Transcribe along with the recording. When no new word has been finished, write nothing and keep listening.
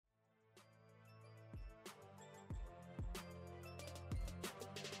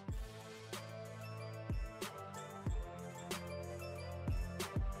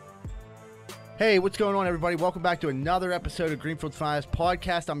Hey, what's going on, everybody? Welcome back to another episode of Greenfield's Finest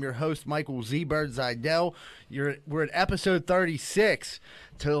Podcast. I'm your host, Michael Z-Bird Zidell. We're at episode 36.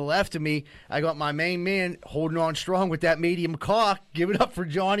 To the left of me, I got my main man holding on strong with that medium cock. Give it up for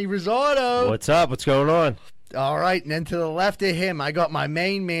Johnny Rosado. What's up? What's going on? All right, and then to the left of him, I got my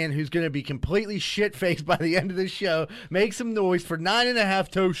main man who's going to be completely shit-faced by the end of the show. Make some noise for 9.5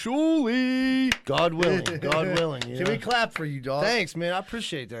 Toe Shuley. God willing. God willing. Should we clap for you, dog? Thanks, man. I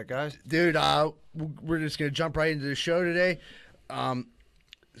appreciate that, guys. Dude, we're just going to jump right into the show today.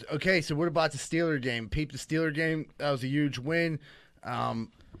 Okay, so what about the Steeler game? Peep the Steeler game. That was a huge win.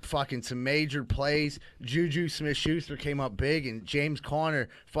 Fucking some major plays. Juju Smith-Schuster came up big, and James Conner,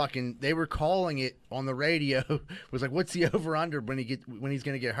 they were calling it on the radio. Was like, what's the over-under when he's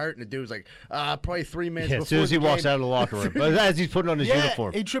going to get hurt? And the dude was like, probably 3 minutes before as soon as he walks out of the locker room. But as he's putting on his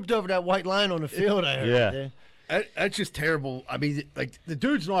uniform. He tripped over that white line on the field, I heard. Yeah. That's just terrible. I mean, like, the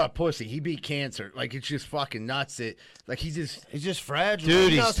dude's not a pussy. He beat cancer. Like, it's just fucking nuts that, like, he's just fragile.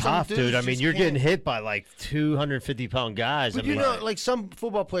 Dude, You know, he's some tough, dudes dude. I just mean, you're can't- getting hit by, like, 250-pound guys. But I mean, you know, like some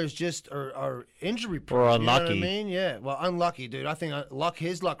football players just are injury prone. Or You know what I unlucky. mean? Yeah. Well, unlucky, dude. I think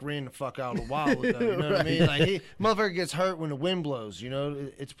his luck ran the fuck out a while ago. You know what I mean? Like, motherfucker gets hurt when the wind blows. You know,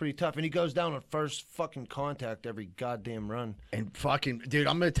 it's pretty tough. And he goes down on first fucking contact every goddamn run. And fucking, dude,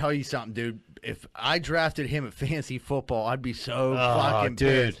 I'm going to tell you something, dude. If I drafted him at fantasy football, I'd be so fucking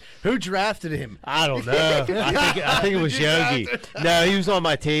dude. pissed. Who drafted him? I don't know. I think it was Yogi. No, he was on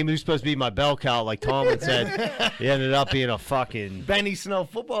my team. He was supposed to be my bell cow, like Tomlin said. He ended up being a fucking... Benny Snell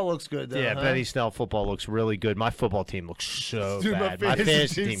football looks good, though. Yeah, huh? Benny Snell football looks really good. My football team looks so Dude, my bad. My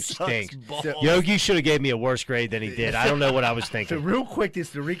fantasy team sucks stinks. balls. Yogi should have gave me a worse grade than he did. I don't know what I was So thinking. real quick, this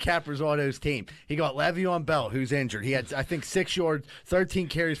to recap Rosado's team. He got Le'Veon Bell, who's injured. He had, I think, 6 yards, 13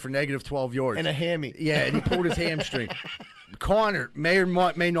 carries for negative 12 yards. And a hammy. Yeah, and he pulled his hamstring. Connor may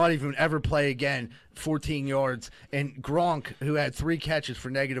not even ever play again, 14 yards. And Gronk, who had 3 catches for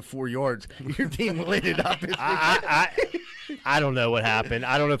negative 4 yards. Your team lit it up. I don't know what happened.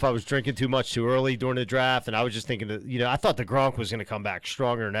 I don't know if I was drinking too much too early during the draft, and I was just thinking that, I thought the Gronk was going to come back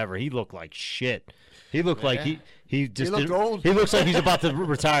stronger than ever. He looked like shit. He looked like he just looked old. He looks like he's about to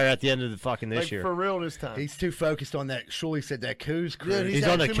retire at the end of the fucking this Like, year. for real this time. He's too focused on that. Shuley said that Coos cruise. Dude, He's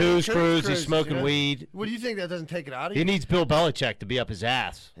had on the too many Coos cruise. He's cruises, smoking weed. What do you think? That doesn't take it out of He you? needs Bill Belichick to be up his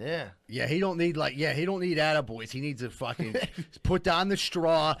ass. Yeah. Yeah, he don't need attaboys. He needs to fucking put down the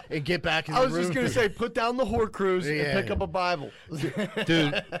straw and get back in the I room. was just going to say, put down the Horcrux Yeah. and pick up a Bible.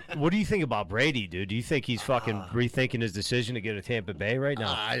 Dude, what do you think about Brady, dude? Do you think he's fucking rethinking his decision to go to Tampa Bay right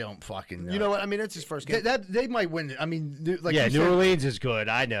now? I don't fucking know. You know what? I mean, that's his first game. They might win. I mean, like Yeah, you New said, Orleans is good.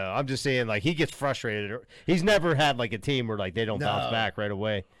 I know. I'm just saying, like, he gets frustrated. He's never had, like, a team where, like, they don't bounce No. back right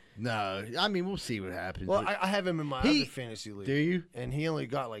away. No, I mean we'll see what happens. Well, but I have him in my He- other fantasy league. do you? And he only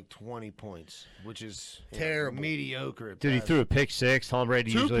got like 20 points, which is Terrible. mediocre. At Dude, he best. throw a pick six. Tom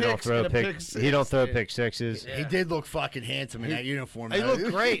Brady 2 usually don't picks throw and a a pick. pick six, He don't throw dude. pick sixes. He did look fucking handsome in that uniform. He though. looked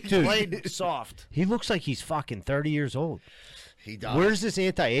great. Dude. Played soft. He looks like he's fucking 30 years old. He does. Where's this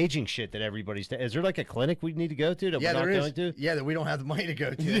anti-aging shit that everybody's... Is there, like, a clinic we need to go to that Yeah, we're not there is. going to? Yeah, that we don't have the money to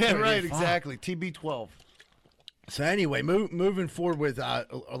go to. Yeah, That's what it right. is. Exactly. TB12. So anyway, moving forward with a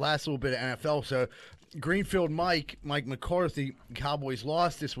last little bit of NFL. So Greenfield Mike McCarthy, Cowboys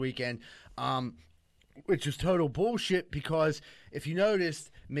lost this weekend, which is total bullshit because if you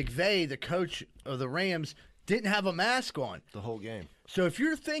noticed, McVay, the coach of the Rams, didn't have a mask on. The whole game. So if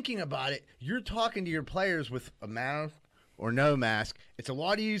you're thinking about it, you're talking to your players with a mask or no mask. It's a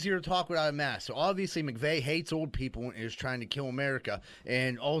lot easier to talk without a mask. So obviously McVay hates old people and is trying to kill America.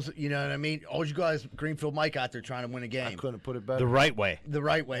 And also, you know what I mean? All you guys, Greenfield Mike out there trying to win a I game. couldn't put it better. The right way. The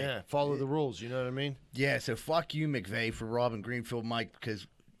right way. Yeah, follow the rules. You know what I mean? Yeah, so fuck you, McVay, for robbing Greenfield Mike because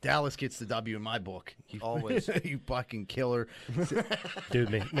Dallas gets the W in my book. You, Always. you fucking killer. Dude,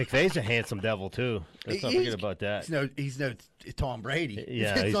 McVay's a handsome devil, too. Let's not forget about that. He's no Tom Brady.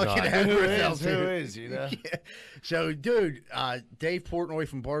 Yeah, It's he's not not. gonna happen Who with is? Elton. Who is? You know? Yeah. So, dude, Dave Portnoy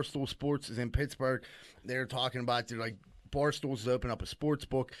from Barstool Sports is in Pittsburgh. They're talking about Barstool's open up a sports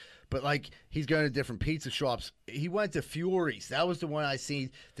book, but he's going to different pizza shops. He went to Fury's. That was the one I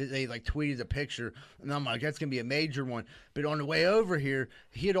seen that they tweeted a picture, and I'm like, that's going to be a major one. But on the way over here,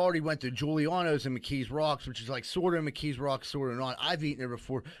 he had already went to Giuliano's in McKees Rocks, which is sort of McKees Rocks, sort of not. I've eaten there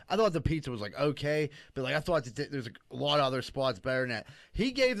before. I thought the pizza was okay, but I thought that there's a lot of other spots better than that.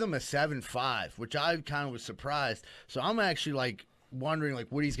 He gave them a 7.5, which I kind of was surprised. So I'm actually wondering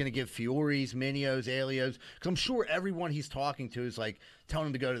what he's going to give Fiore's, Minio's, Elio's, because I'm sure everyone he's talking to is telling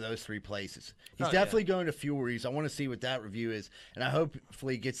him to go to those 3 places. He's definitely going to Fiore's. I want to see what that review is, and I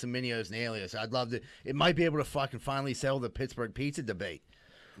hopefully get some Minio's and Elio's. I'd love to. It might be able to fucking finally settle the Pittsburgh pizza debate.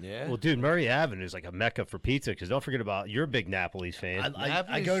 Yeah. Well, dude, Murray Avenue is like a mecca for pizza because don't forget about you're a big Napoli's fan.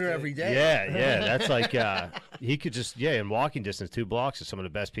 I go there every day. Yeah, that's like he could just in walking distance, 2 blocks is some of the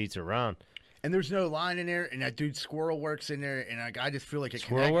best pizza around. And there's no line in there, and that dude Squirrel works in there, and I just feel like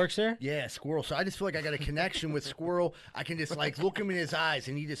Squirrel works there? Yeah, Squirrel. So I just feel like I got a connection with Squirrel. I can just like look him in his eyes,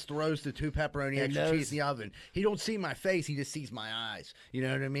 and he just throws the 2 pepperoni extra cheese in the oven. He don't see my face; he just sees my eyes. You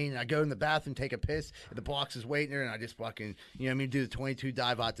know what I mean? I go in the bathroom, take a piss, and the box is waiting there, and I just fucking, you know what I mean, do the 22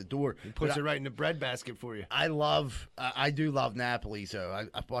 dive out the door. He puts it right in the bread basket for you. I do love Napoli, so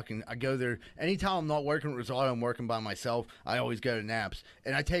I go there anytime I'm not working with Rosato. I'm working by myself. I always go to Naps,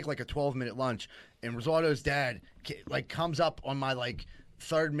 and I take like a 12-minute lunch. And Rosato's dad like comes up on my like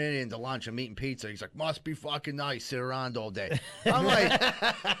 3rd minute into lunch. I'm eating pizza. He's like, "Must be fucking nice. Sit around all day." I'm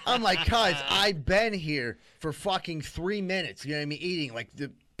like, cuz I've been here for fucking 3 minutes. You know what I mean? Eating like the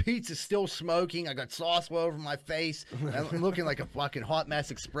pizza's still smoking. I got sauce all over my face. I'm looking like a fucking hot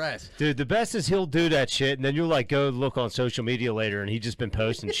mess express. Dude, the best is he'll do that shit, and then you'll like go look on social media later, and he just been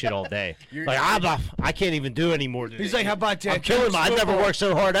posting shit all day. I can't even do anymore. Today. He's like, "How about that? I'm killing I've never worked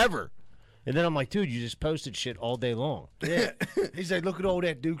so hard ever." And then I'm like, dude, you just posted shit all day long. Yeah. He's like, "Look at all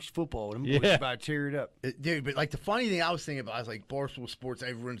that Duke's football. Them boys about to tear it up." Dude, but like the funny thing I was thinking about, I was like, Barstool Sports,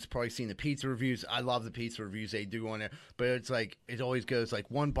 everyone's probably seen the pizza reviews. I love the pizza reviews they do on there. But it's like, it always goes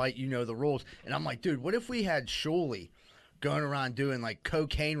like one bite, you know the rules. And I'm like, dude, what if we had Shuley going around doing like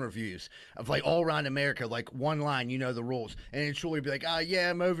cocaine reviews of like all around America, like one line, you know the rules, and then Shuley be like,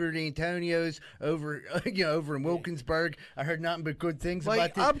 yeah, I'm over at Antonio's, over over in Wilkinsburg. I heard nothing but good things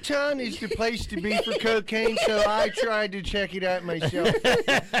about this. Uptown is the place to be for cocaine, so I tried to check it out myself.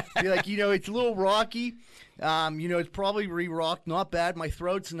 Be like, it's a little rocky. It's probably re-rocked. Not bad. My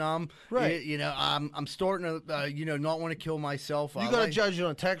throat's numb. Right. I'm starting to, not want to kill myself. You got to judge it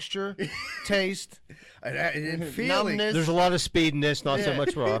on texture, taste, and feeling. Numbness. There's a lot of speed in this, not so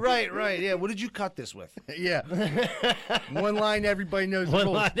much raw. Right. Yeah. What did you cut this with? Yeah. One line, everybody knows the One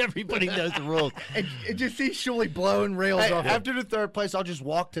rules. line, everybody knows the rules. And just see Shuley blowing rails off. After the 3rd place, I'll just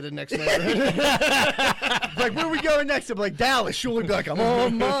walk to the next one. Like, where are we going next? I'm like, Dallas. Shuley be like, I'm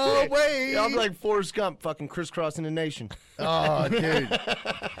on my way. Yeah, I'm like Forrest Gump, fucking crisscrossing the nation. Oh, dude.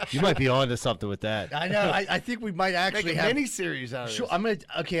 You might be on to something with that. I know. I think we might actually Make a have mini-series out of this.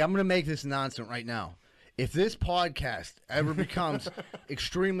 I'm gonna make this announcement right now. If this podcast ever becomes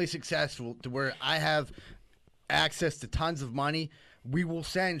extremely successful to where I have access to tons of money, we will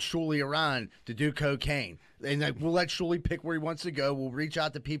send Shuley around to do cocaine. And we'll let Shuley pick where he wants to go. We'll reach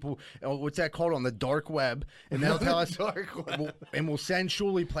out to people. What's that called? On the dark web. And they'll tell us. Dark web. We'll send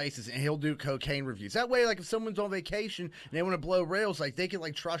Shuley places, and he'll do cocaine reviews. That way, like, if someone's on vacation and they want to blow rails, like, they can,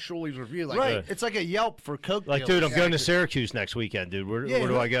 like, trust Shuley's review. Like, Right. It's like a Yelp for coke Like, dealers. dude, I'm going to Syracuse next weekend, dude. Where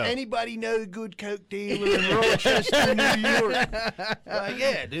do I go? Anybody know a good coke dealer in Rochester, New York?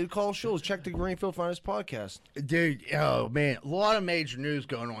 Yeah, dude, call Schultz. Check the Greenfield Finest podcast. Dude, oh, man. A lot of major news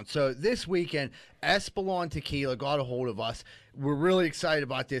going on. So, this weekend, Espelon Tequila got a hold of us. We're really excited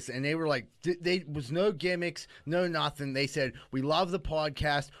about this, and they were like, they was no gimmicks, no nothing. They said, we love the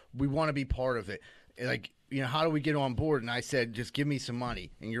podcast, we want to be part of it. Like, how do we get on board? And I said, just give me some money,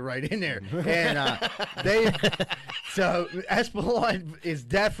 and you're right in there. And so Espelon is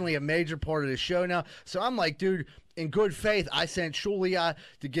definitely a major part of the show now. So I'm like, dude, in good faith, I sent Shuley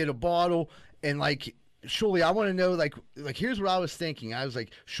to get a bottle, and like, Shuley, I want to know, like, here's what I was thinking. I was like,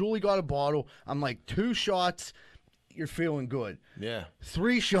 Shuley got a bottle. I'm like, 2 shots, you're feeling good. Yeah.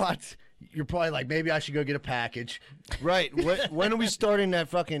 3 shots, you're probably like, maybe I should go get a package. Right. When are we starting that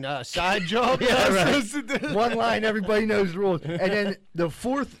fucking side job? Yeah, right. One line, everybody knows the rules. And then the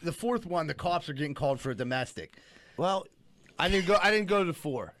fourth one, the cops are getting called for a domestic. Well, I didn't go to the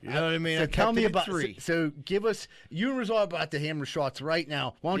 4. You know what I mean? So I tell kept me it at about 3. So give us you and Rizal about to hammer shots right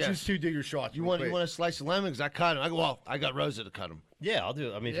now. Why don't Yes. you 2 do your shots? You real want quick? a slice of lemon? Because I cut him. I got Rosa to cut him. Yeah, I'll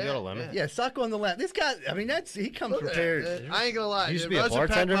do it. I mean, if you got a lemon. Yeah, suck on the left. This guy, I mean, he comes prepared. I ain't gonna lie. You used to be a Rosa packed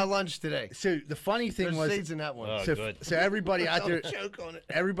bartender? my lunch today. So the funny thing There's was, seeds in that one. Oh, so, good. so everybody out there, Don't choke on it.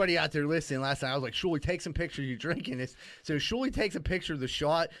 everybody out there listening last night, I was like, Shuley, take some pictures of you drinking this. So Shuley takes a picture of the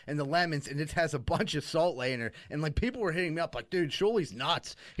shot and the lemons, and it has a bunch of salt laying there. And like people were hitting me up like, dude, Shuley's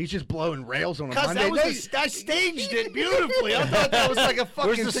nuts. He's just blowing rails on a Because Monday. I staged it beautifully. I thought that was like a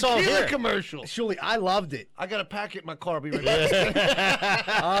fucking the salt tequila here? commercial. Shuley, I loved it. I got a packet in my car. I'll be right back.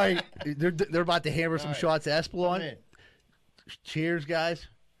 All right, they're about to hammer some shots at Espelon. Man. Cheers, guys.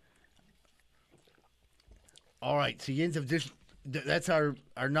 All right, so Yins have just that's our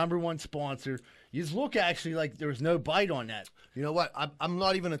number one sponsor. You just look actually like there was no bite on that. You know what? I'm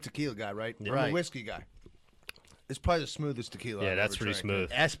not even a tequila guy, right? I'm Right. a whiskey guy. It's probably the smoothest tequila. Yeah, I've that's ever pretty drank.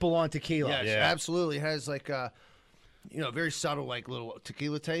 smooth. Espelon tequila. Yes, Yeah. absolutely. It has like Very subtle, like little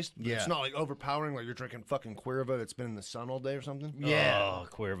tequila taste. Yeah. It's not like overpowering, like you're drinking fucking Cuervo that's been in the sun all day or something. Yeah. Oh,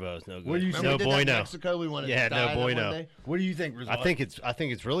 Cuervo's no good. What do you Remember no we did that in bueno. Mexico? We wanted Yeah, to no die that bueno. one day? What do you think, Rizal? I think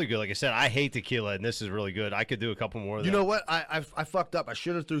it's really good. Like I said, I hate tequila, and this is really good. I could do a couple more of You them. know what? I fucked up. I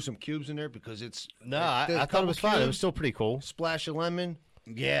should have threw some cubes in there because it's No, like, I thought it was fine. It was still pretty cool. splash of lemon.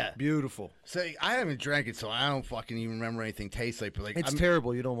 Yeah. Beautiful. So I haven't drank it, so I don't fucking even remember anything tastes like. But like, It's I'm-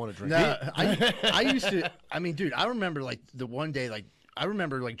 terrible. You don't want to drink No, it. I used to. I mean, dude, I remember like the one day, like I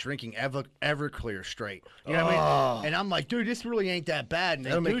remember like drinking Everclear straight. You know what I mean? And I'm like, dude, this really ain't that bad. And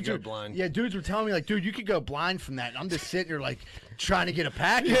That'll make you dudes go were blind. Yeah, dudes were telling me like, dude, you could go blind from that. And I'm just sitting here like trying to get a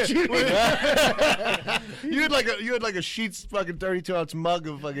package. You had like a Sheetz fucking 32-ounce mug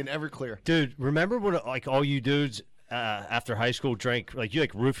of fucking Everclear. Dude, remember when like all you dudes after high school drank, like you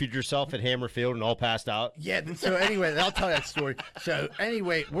like roofied yourself at Hammerfield and all passed out? Yeah. So anyway, I'll tell that story. So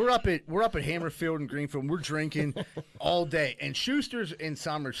anyway, we're up at Hammerfield and Greenfield. And we're drinking all day, and Schuster's in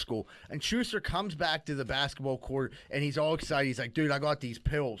summer school. And Schuster comes back to the basketball court, and he's all excited. He's like, "Dude, I got these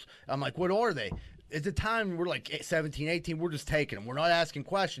pills." I'm like, "What are they?" At the time, we're like 17, 18. We're just taking them. We're not asking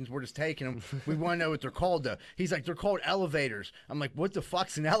questions. We're just taking them. We want to know what they're called, though. He's like, they're called elevators. I'm like, what the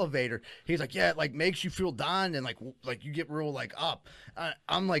fuck's an elevator? He's like, yeah, it like makes you feel down and like you get real like up.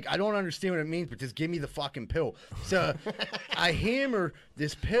 I'm like, I don't understand what it means, but just give me the fucking pill. So I hammer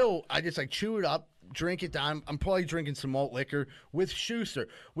this pill. I just like chew it up, drink it down. I'm probably drinking some malt liquor with Schuster.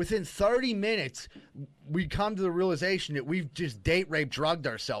 Within 30 minutes, we come to the realization that we've just date rape drugged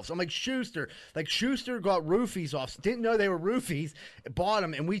ourselves. I'm like, Schuster got roofies off. Didn't know they were roofies. Bought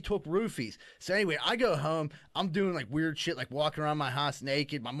them, and we took roofies. So anyway, I go home. I'm doing like weird shit, like walking around my house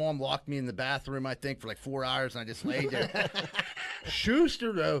naked. My mom locked me in the bathroom, I think, for like 4 hours, and I just laid there.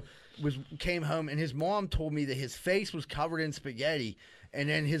 Schuster, though, came home, and his mom told me that his face was covered in spaghetti. And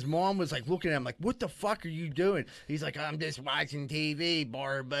then his mom was like looking at him like, what the fuck are you doing? He's like, I'm just watching TV,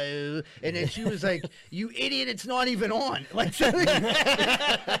 Barbo. And then she was like, you idiot, it's not even on. Like,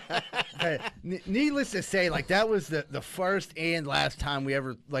 needless to say, like that was the first and last time we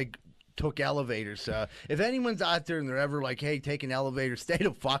ever like took elevators. So if anyone's out there and they're ever like, hey, take an elevator, stay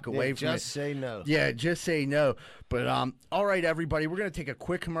the fuck away from it. Just say no. Yeah, just say no. But all right, everybody, we're going to take a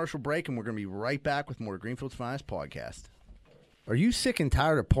quick commercial break, and we're going to be right back with more Greenfield's Finest podcast. Are you sick and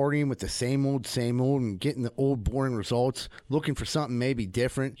tired of partying with the same old, and getting the old, boring results? Looking for something maybe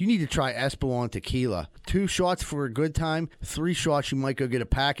different? You need to try Espolon Tequila. 2 shots for a good time, 3 shots you might go get a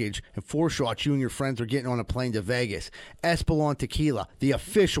package, and 4 shots you and your friends are getting on a plane to Vegas. Espolon Tequila, the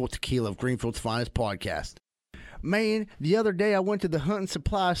official tequila of Greenfield's Finest podcast. Man, the other day I went to the hunting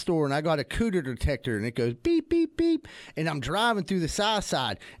supply store and I got a cooter detector and it goes beep, beep, beep. And I'm driving through the south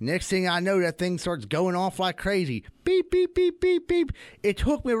side. Next thing I know, that thing starts going off like crazy. Beep, beep, beep, beep, beep. It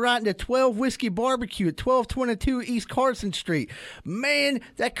took me right into 12 Whiskey Barbecue at 1222 East Carson Street. Man,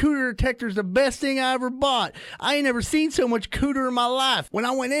 that cooter detector is the best thing I ever bought. I ain't never seen so much cooter in my life. When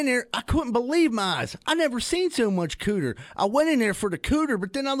I went in there, I couldn't believe my eyes. I never seen so much cooter. I went in there for the cooter,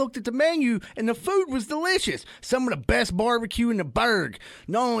 but then I looked at the menu and the food was delicious. Some of the best barbecue in the burg.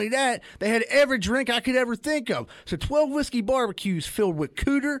 Not only that, they had every drink I could ever think of. So 12 Whiskey Barbecues filled with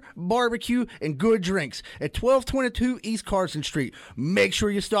cooter, barbecue, and good drinks at 1222 East Carson Street. Make sure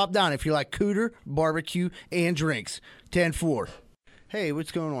you stop down if you like cooter, barbecue, and drinks. 10-4. Hey,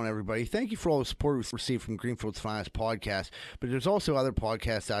 what's going on, everybody? Thank you for all the support we've received from Greenfield's Finest podcast, but there's also other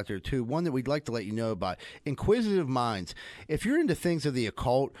podcasts out there, too. One that we'd like to let you know about, Inquisitive Minds. If you're into things of the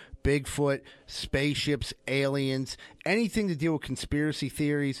occult, Bigfoot, spaceships, aliens, anything to deal with conspiracy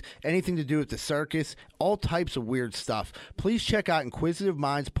theories, anything to do with the circus, all types of weird stuff, please check out Inquisitive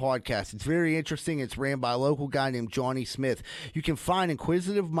Minds podcast. It's very interesting. It's ran by a local guy named Johnny Smith. You can find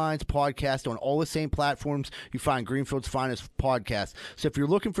Inquisitive Minds podcast on all the same platforms you find Greenfield's Finest podcast. So if you're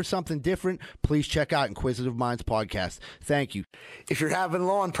looking for something different, please check out Inquisitive Minds podcast. Thank you. If you're having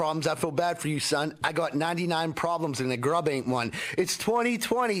lawn problems, I feel bad for you, son. I got 99 problems and the grub ain't one. It's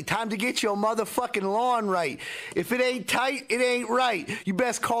 2020. Time to get your motherfucking lawn right. If it ain't tight, it ain't right. You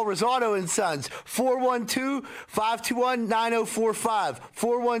best call Rosado and Sons. 412-521-9045.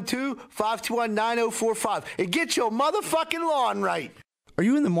 412-521-9045. And get your motherfucking lawn right. Are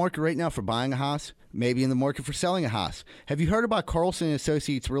you in the market right now for buying a house? Maybe in the market for selling a house. Have you heard about Carlson &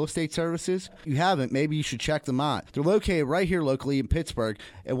 Associates Real Estate Services? If you haven't, maybe you should check them out. They're located right here locally in Pittsburgh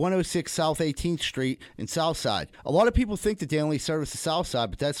at 106 South 18th Street in Southside. A lot of people think that they only service the Southside,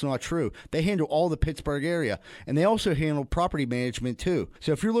 but that's not true. They handle all the Pittsburgh area, and they also handle property management too.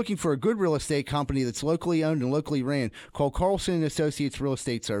 So if you're looking for a good real estate company that's locally owned and locally ran, call Carlson & Associates Real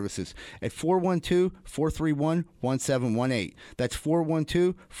Estate Services at 412-431-1718. That's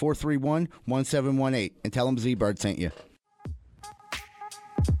 412-431-1718. 718 and tell them Z-Bird sent you.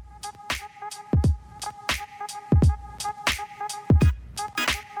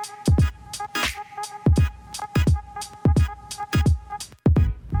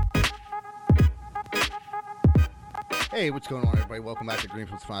 Hey, what's going on, everybody? Welcome back to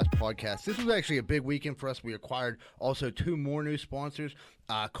Greenfield's Finest Podcast. This was actually a big weekend for us. We acquired also 2 more new sponsors.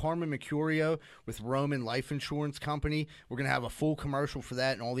 Carmen Mercurio with Roman Life Insurance Company. We're going to have a full commercial for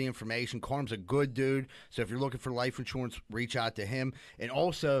that and all the information. Carm's a good dude, so if you're looking for life insurance, reach out to him. And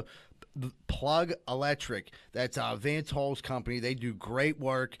also, Plug Electric. That's Vance Hall's company. They do great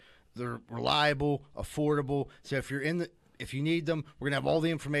work. They're reliable, affordable. So if you need them, we're going to have all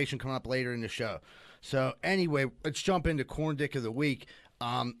the information coming up later in the show. So anyway, let's jump into Corn Dick of the Week.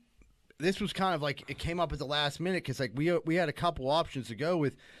 This was kind of like it came up at the last minute because like we had a couple options to go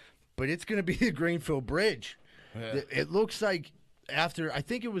with, but it's going to be the Greenfield Bridge. Yeah. It looks like I'm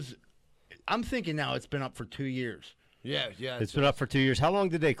thinking now it's been up for 2 years. Yeah. It's been up for 2 years. How long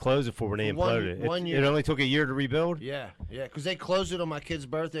did they close it for when they imploded it? 1 year. It only took a year to rebuild? Yeah, because they closed it on my kid's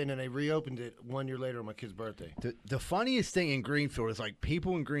birthday, and then they reopened it 1 year later on my kid's birthday. The funniest thing in Greenfield is, like,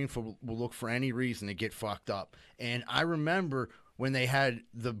 people in Greenfield will look for any reason to get fucked up. And I remember when they had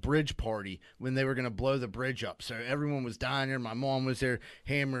the bridge party, when they were going to blow the bridge up. So everyone was down there. My mom was there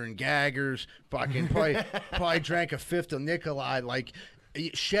hammering gaggers, fucking probably drank a fifth of Nikolai, like,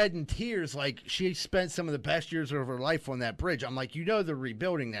 shedding tears, like she spent some of the best years of her life on that bridge. I'm like, they're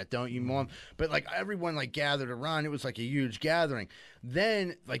rebuilding that, don't you, Mom? But like everyone like gathered around. It was like a huge gathering.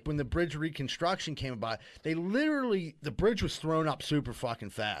 Then like when the bridge reconstruction came about, the bridge was thrown up super fucking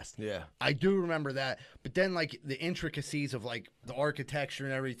fast. Yeah, I do remember that. But then like the intricacies of like the architecture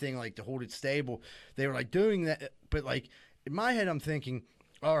and everything, like to hold it stable, they were like doing that. But like in my head, I'm thinking,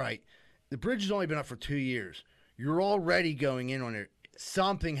 all right, the bridge has only been up for 2 years. You're already going in on it.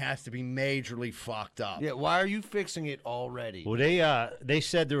 Something has to be majorly fucked up. Yeah, why are you fixing it already? Well, they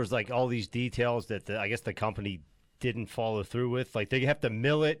said there was like all these details that I guess the company didn't follow through with. Like they have to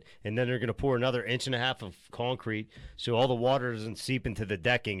mill it, and then they're going to pour another 1.5 inches of concrete so all the water doesn't seep into the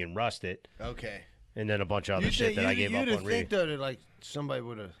decking and rust it. Okay. And then a bunch of other shit that I gave up on reading. You'd think though that like somebody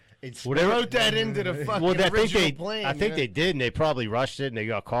would have. They wrote that into the fucking original plan. I think they did, and they probably rushed it, and they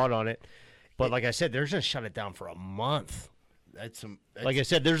got caught on it. But like I said, they're going to shut it down for a month. Like I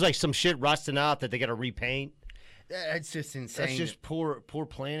said, there's like some shit rusting out that they got to repaint. That's just insane. That's just poor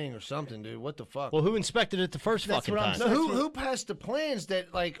planning or something, dude. What the fuck? Well, who inspected it the first fucking time? No, who passed the plans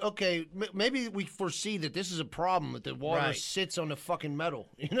that, like, okay, maybe we foresee that this is a problem, that the water sits on the fucking metal.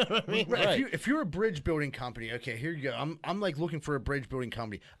 You know what I mean? Right. If you're a bridge building company, okay, here you go. I'm like looking for a bridge building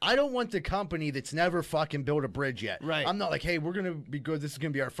company. I don't want the company that's never fucking built a bridge yet. Right. I'm not like, hey, we're gonna be good. This is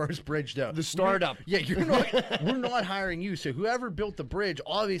gonna be our first bridge, though. The startup. You're not. We're not hiring you. So whoever built the bridge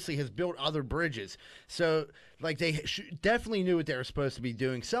obviously has built other bridges. So. Like, they definitely knew what they were supposed to be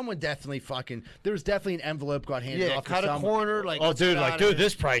doing. Someone definitely there was definitely an envelope got handed off to someone. Cut a corner. Like, oh, dude,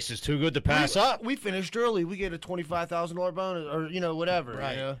 this price is too good to pass up. We finished early. We get a $25,000 bonus or, whatever.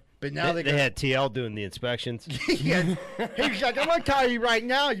 Right. You know? But now they had TL doing the inspections. Yeah. He's like, I'm going to tell you right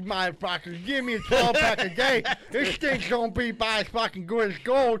now, you motherfuckers, give me a 12-pack a day. This thing's going to be by as fucking good as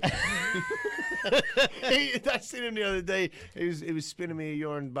gold. I seen him the other day. He was spinning me a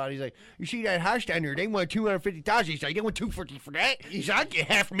yarn about. He's like, you see that house down there? They want 250,000. He's like, they want 250 for that. He's like, I get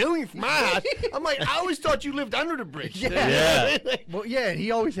 $500,000 for my house. I'm like, I always thought you lived under the bridge. Yeah. Well, yeah, and he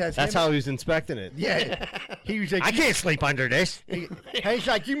always has. That's how he was inspecting it. Yeah, he was like, I can't sleep under this. He's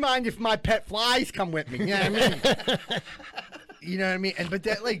like, you mind if my pet flies come with me? You know what I mean? You know what I mean? But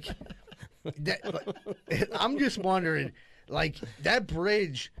I'm just wondering, like that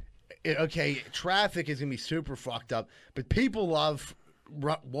bridge. Okay, traffic is gonna be super fucked up, but people love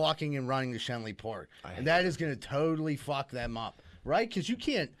walking and running to Shenley Park, and that is gonna totally fuck them up, right? Because you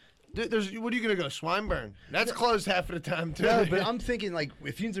can't. What are you gonna go, Swinburne? That's closed half of the time too. No, but I'm thinking like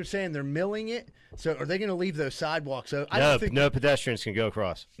if you're saying they're milling it, so are they gonna leave those sidewalks? So no pedestrians can go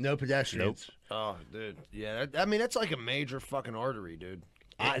across. No pedestrians. Nope. Oh, dude, yeah. I mean, that's like a major fucking artery, dude.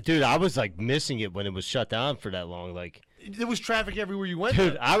 I was like missing it when it was shut down for that long, like. There was traffic everywhere you went.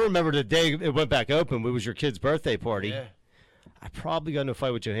 Dude, I remember the day it went back open. It was your kid's birthday party. Yeah. I probably got into a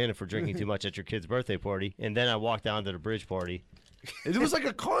fight with Johanna for drinking too much at your kid's birthday party, and then I walked down to the bridge party. It was like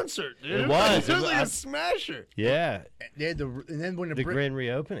a concert, dude. It was. It was like a smasher. Yeah. They had and then when the grand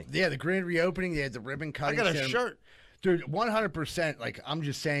reopening. Yeah, the grand reopening. They had the ribbon cutting. I got a shirt, dude. 100%. Like I'm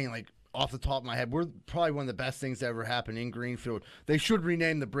just saying, like. Off the top of my head, we're probably one of the best things that ever happened in Greenfield. They should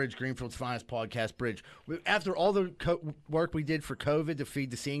rename the bridge Greenfield's Finest Podcast Bridge. After all the work we did for COVID to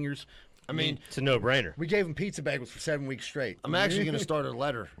feed the seniors, I mean, it's a no-brainer. We gave him pizza bagels for 7 weeks straight. I'm actually going to start a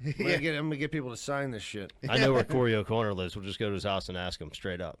letter. I'm going to get people to sign this shit. I know where Corey O'Connor lives. We'll just go to his house and ask him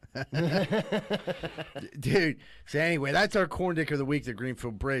straight up. Dude, so anyway, that's our corn dick of the week, the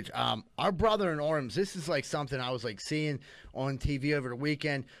Greenfield Bridge. Our brother in arms, this is like something I was like seeing on TV over the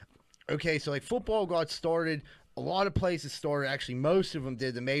weekend. Okay, so like football got started. A lot of places started. Actually, most of them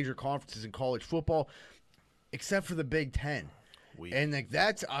did, the major conferences in college football, except for the Big Ten. And like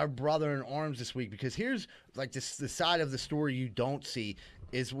that's our brother in arms this week, because here's like this the side of the story you don't see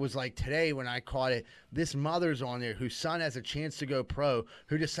was like today when I caught it. This mother's on there whose son has a chance to go pro,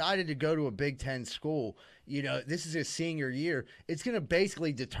 who decided to go to a Big Ten school. You know, this is his senior year. It's going to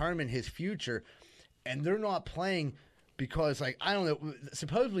basically determine his future, and they're not playing because like I don't know.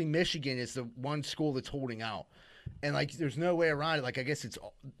 Supposedly Michigan is the one school that's holding out, and like there's no way around it. Like I guess it's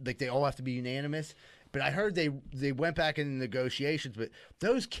like they all have to be unanimous. But I heard they went back in the negotiations. But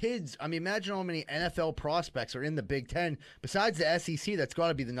those kids, I mean, imagine how many NFL prospects are in the Big Ten. Besides the SEC, that's got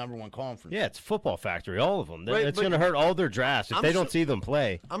to be the #1 conference. Yeah, it's Football Factory, all of them. Right, it's going to hurt all their drafts if they don't see them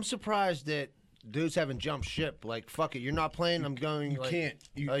play. I'm surprised that dudes haven't jumped ship. Like, fuck it, you're not playing. I'm going. You can't.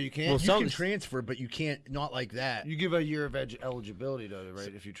 You can't. Well, you can transfer, but you can't. Not like that. You give a year of eligibility, though,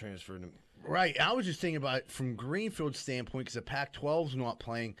 right? If you transfer them. Right. I was just thinking about it from Greenfield's standpoint, because the Pac-12's not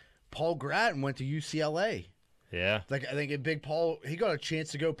playing. Paul Grattan went to UCLA. Yeah. Like I think Big Paul, he got a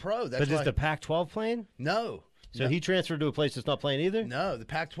chance to go pro. But is the Pac-12 playing? No. So he transferred to a place that's not playing either? No, the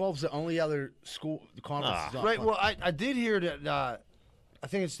Pac-12's the only other school conference. That's not playing. Well, I did hear that. I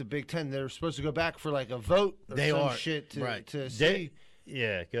think it's the Big Ten. They're supposed to go back for like a vote. Or some shit to see.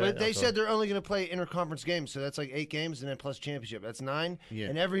 Yeah, go but ahead. they said they're only going to play interconference games, so that's like 8 games and then plus championship. That's 9. Yeah.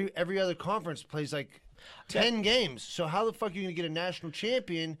 And every other conference plays like 10 games. So how the fuck are you going to get a national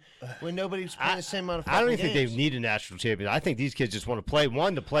champion when nobody's playing the same amount of fucking I don't even games? think they need a national champion. I think these kids just want to play.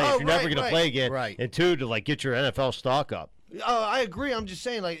 One, to play if you're never going to play again. Right. And two, to like get your NFL stock up. Oh, I agree. I'm just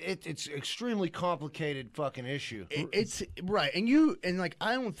saying, like, it's extremely complicated fucking issue. It's right, and like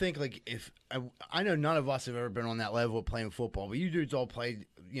I don't think like if I know none of us have ever been on that level of playing football, but you dudes all played,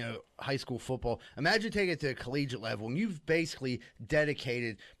 you know, high school football. Imagine taking it to a collegiate level, and you've basically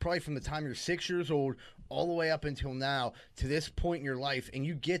dedicated probably from the time you're 6 years old all the way up until now to this point in your life, and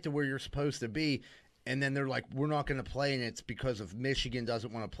you get to where you're supposed to be. And then they're like, we're not going to play, and it's because of Michigan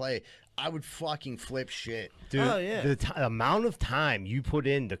doesn't want to play. I would fucking flip shit. Dude, Oh, yeah. the amount of time you put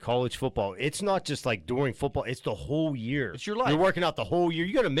into college football, it's not just like during football, it's the whole year. It's your life. You're working out the whole year.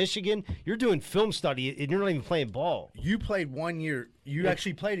 You go to Michigan, you're doing film study, and you're not even playing ball. You played 1 year. You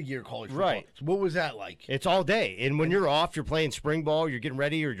actually played a year of college football. Right. So what was that like? It's all day. And when you're off, you're playing spring ball, you're getting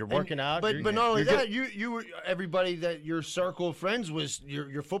ready, or you're working out. But not only that, you were everybody that your circle of friends was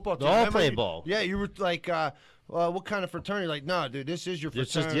your football team. They're all Remember, playing ball. Yeah, you were like, what kind of fraternity? Like, no, dude, this is your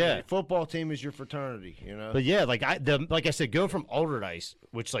It's fraternity. just- yeah. Football team is your fraternity. You know. But yeah, like I said, going from Alderdice,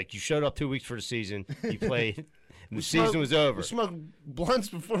 which like you showed up 2 weeks for the season, you played, and the season was over. We smoked blunts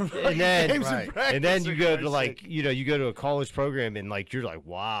before And then, games right. and practice. and then you for go to Christ's like sake. you go to a college program and like you're like,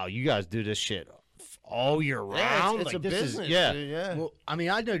 wow, you guys do this shit all year round. Yeah, it's like, a this business. Is, yeah. Dude, yeah. Well, I mean,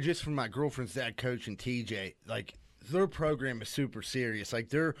 I know just from my girlfriend's dad coaching TJ, like their program is super serious. Like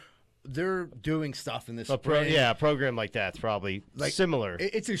they're doing stuff in this A spring. a program like that's probably Like, similar.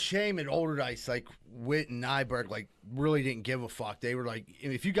 It's a shame at Alderdice, like Witt and Nyberg, like really didn't give a fuck. They were like,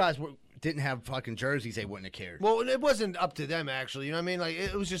 if you guys didn't have fucking jerseys, they wouldn't have cared. Well, it wasn't up to them actually. You know what I mean? Like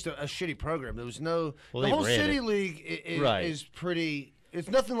it was just a shitty program. There was no. Well, the they whole ran city it. league Right. is pretty. It's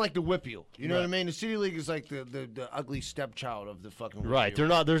nothing like the Whippeal. You know what I Right. mean? The city league is like the ugly stepchild of the fucking. Right,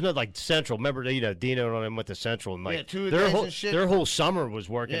 Whippeal. there's not like Central. Remember, Dino and them went to Central, and like Yeah, 2 their days whole and shit. their whole summer was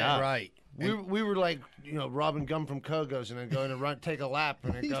working Yeah, out. Right. We were like robbing gum from Kogo's and then going to take a lap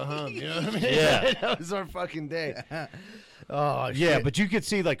and then go home. You know what I mean? Yeah. that was our fucking day. Oh, Yeah, shit. but you could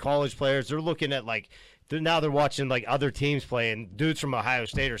see like college players. They're looking at like now they're watching like other teams play, and dudes from Ohio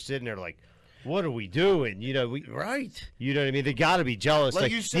State are sitting there like, "What are we doing?" You know, Right. You know what I mean? They got to be jealous. Like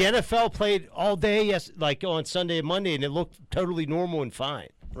Like, you the said- NFL played all day, like on Sunday and Monday, and it looked totally normal and fine.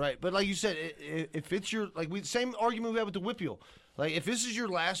 Right, but like you said, if it's your same argument we had with the Whippeal. Like if this is your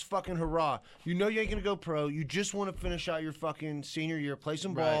last fucking hurrah, you know you ain't gonna go pro. You just want to finish out your fucking senior year, play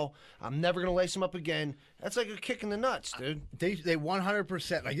some ball. I'm never gonna lace them up again. That's like a kick in the nuts, dude. They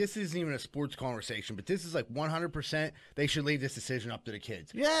 100%, like this isn't even a sports conversation, but this is like 100%, they should leave this decision up to the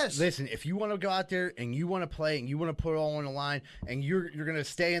kids. Yes. Listen, if you want to go out there and you want to play and you want to put it all on the line and you're going to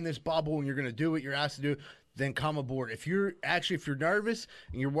stay in this bubble and you're going to do what you're asked to do, then come aboard. If you're nervous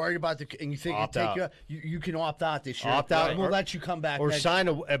and you're worried about and you think Opt it'll out. take you can opt out this year. Opt out and we'll or- let you come back Or next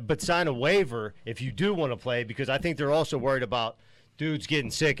sign a waiver if you do want to play, because I think they're also worried about dudes getting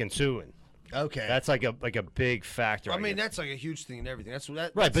sick and suing. Okay. That's like a big factor. I mean, guess. that's like a huge thing in everything.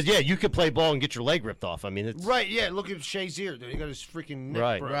 Right, but yeah, you could play ball and get your leg ripped off. I mean, it's right. Yeah, look at Shazier, dude. He got his freaking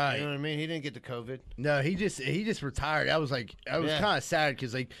neck broke. Right. You know what I mean? He didn't get the COVID. No, he just retired. I was kind of sad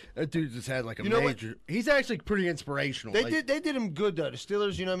because like that dude just had like a major. He's actually pretty inspirational. They did him good though. The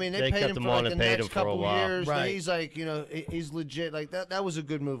Steelers, you know what I mean? They paid kept him him for on like and the paid next him for a couple while. years. Right. He's like, you know, he's legit. Like that was a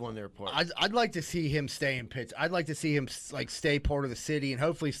good move on their part. I'd like to see him stay in Pittsburgh. I'd like to see him like stay part of the city and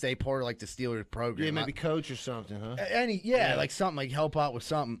hopefully stay part of like the Steelers program. Yeah, maybe coach or something, huh? Like something like help out with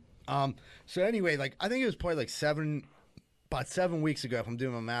something. So anyway, like I think it was probably like about 7 weeks ago, if I'm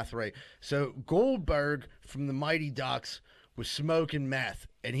doing my math right. So Goldberg from the Mighty Ducks was smoking meth,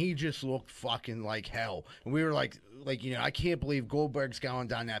 and he just looked fucking like hell. And we were like you know, I can't believe Goldberg's going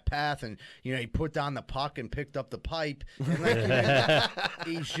down that path. And you know, he put down the puck and picked up the pipe. And like,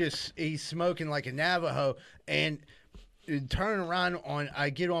 you know, he's smoking like a Navajo. And turn around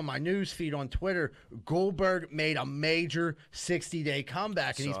I get on my news feed on Twitter. Goldberg made a major 60-day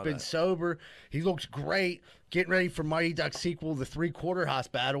comeback, and he's been sober. He looks great. Getting ready for Mighty Ducks sequel, the 3-quarter house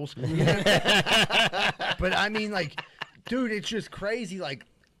battles. You know? But I mean, like, dude, it's just crazy. Like,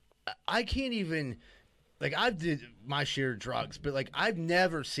 I can't even. Like, I've did my share of drugs, but like, I've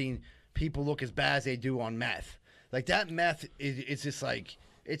never seen people look as bad as they do on meth. Like that meth is just like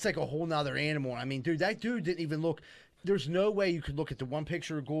it's like a whole nother animal. I mean, dude, that dude didn't even look. There's no way you could look at the one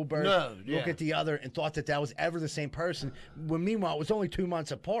picture of Goldberg, look at the other, and thought that was ever the same person. When meanwhile, it was only 2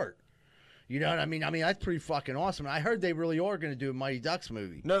 months apart. You know what I mean? I mean, that's pretty fucking awesome. I heard they really are going to do a Mighty Ducks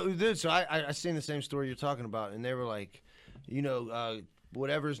movie. No, dude. So I seen the same story you're talking about, and they were like, you know,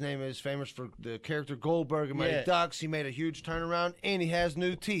 whatever his name is, famous for the character Goldberg in Mighty Ducks. He made a huge turnaround, and he has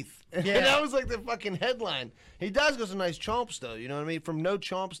new teeth. Yeah. And that was like the fucking headline. He does got some nice chomps, though. You know what I mean? From no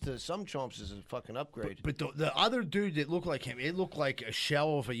chomps to some chomps is a fucking upgrade. But the other dude that looked like him, it looked like a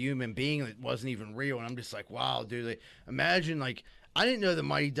shell of a human being that wasn't even real. And I'm just like, wow, dude. Like, imagine, like, I didn't know the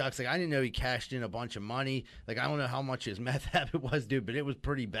Mighty Ducks. Like, I didn't know he cashed in a bunch of money. Like, I don't know how much his meth habit was, dude, but it was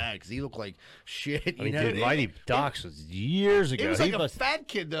pretty bad because he looked like shit. I mean, dude, Mighty Ducks was years ago. He was like a fat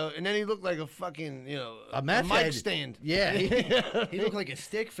kid, though, and then he looked like a fucking, you know, a mic stand. Yeah. He looked like a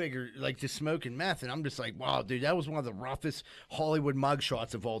stick figure, like just smoking meth. And I'm just like, wow, dude, that was one of the roughest Hollywood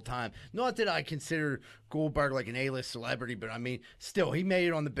mugshots of all time. Not that I consider Goldberg like an A-list celebrity, but I mean, still, he made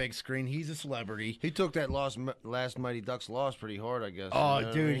it on the big screen. He's a celebrity. He took that last Mighty Ducks loss pretty hard, I guess. Oh, you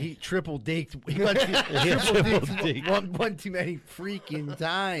know dude, I mean? he triple deked. He got triple deked one too many freaking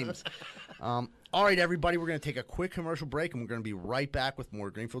times. All right, everybody, we're going to take a quick commercial break, and we're going to be right back with more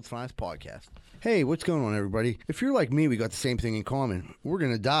Greenfield's Finest podcast. Hey, what's going on, everybody? If you're like me, we got the same thing in common. We're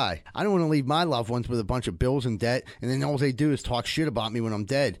going to die. I don't want to leave my loved ones with a bunch of bills and debt, and then all they do is talk shit about me when I'm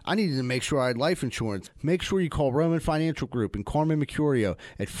dead. I needed to make sure I had life insurance. Make sure you call Roman Financial Group and Carmen Mercurio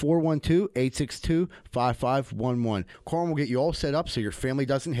at 412-862-5511. Carmen will get you all set up so your family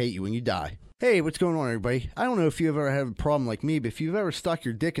doesn't hate you when you die. Hey, what's going on, everybody? I don't know if you've ever had a problem like me, but if you've ever stuck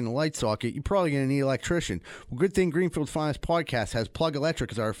your dick in a light socket, you're probably going to need an electrician. Well, good thing Greenfield's Finest Podcast has Plug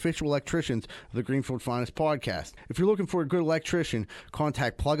Electric as our official electricians of the Greenfield Finest Podcast. If you're looking for a good electrician,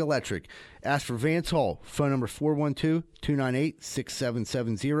 contact Plug Electric. Ask for Vance Hall. Phone number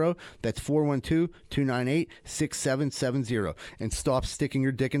 412-298-6770. That's 412-298-6770. And stop sticking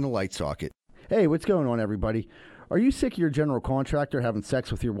your dick in the light socket. Hey, what's going on, everybody? Are you sick of your general contractor having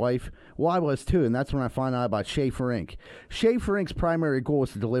sex with your wife? Well, I was too, and that's when I found out about Schaefer Inc. Schaefer Inc.'s primary goal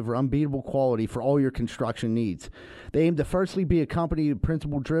is to deliver unbeatable quality for all your construction needs. They aim to firstly be a company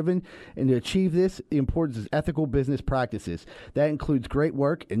principle-driven, and to achieve this, the importance is ethical business practices. That includes great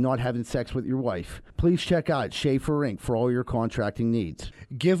work and not having sex with your wife. Please check out Schaefer Inc. for all your contracting needs.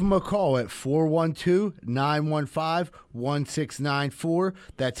 Give them a call at 412-915-1694.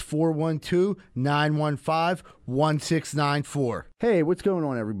 That's 412-915-1694. Hey, what's going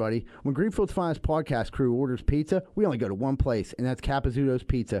on, everybody? When Greenfield's Finest Podcast crew orders pizza, we only go to one place, and that's Capizzuto's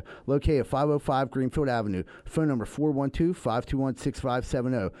Pizza, located at 505 Greenfield Avenue. Phone number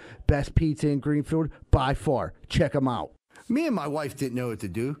 412-521-6570. Best pizza in Greenfield by far. Check them out. Me and my wife didn't know what to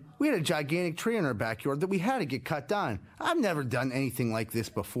do. We had a gigantic tree in our backyard that we had to get cut down. I've never done anything like this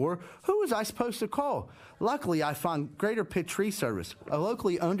before. Who was I supposed to call? Luckily, I found Greater Pitt Tree Service, a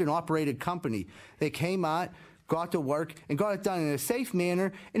locally owned and operated company. They came out, got to work, and got it done in a safe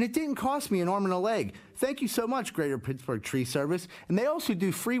manner, and it didn't cost me an arm and a leg. Thank you so much, Greater Pittsburgh Tree Service. And they also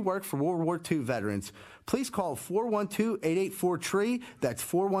do free work for World War II veterans. Please call 412-884-TREE. That's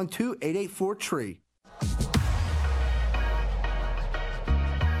 412-884-TREE.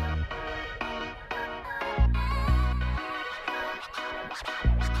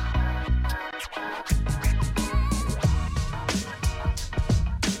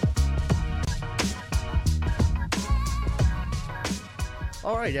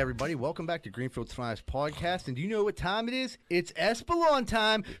 All right, everybody, welcome back to Greenfield's Finest Podcast. And do you know what time it is? It's Espelon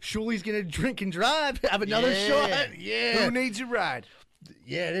time. Shuley's going to drink and drive. Have another shot. Yeah. Who needs a ride?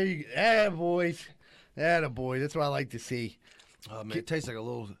 Yeah, there you go. Boys. Boy. That's what I like to see. Oh, man, it tastes like a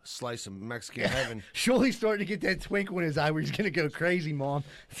little slice of Mexican heaven. Shuley's starting to get that twinkle in his eye where he's going to go crazy, Mom.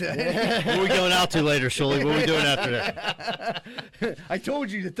 What are we going out to later, Shuley? What are we doing after that? I told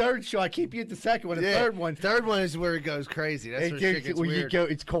you the third shot. Keep you at the second one. The third one. Third one is where it goes crazy. That's where shit gets weird.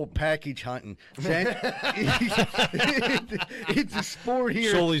 It's called package hunting. It's a sport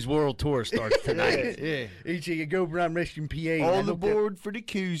here. Shuley's World Tour starts tonight. Yeah. You go around Michigan, PA. All aboard for the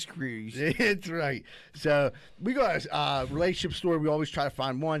Coos Cruise. That's right. So we got a relationship story. We always try to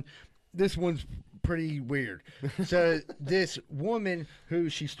find one. This one's pretty weird. So this woman who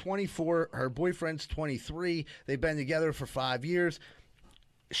she's 24, her boyfriend's 23. They've been together for 5 years.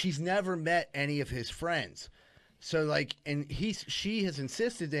 She's never met any of his friends. So like, and she has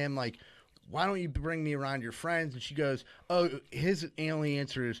insisted to him like, why don't you bring me around your friends? And she goes, oh, his only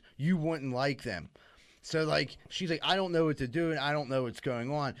answer is you wouldn't like them. So, like, she's like, I don't know what to do, and I don't know what's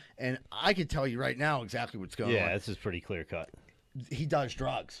going on. And I can tell you right now exactly what's going on. Yeah, this is pretty clear cut. He does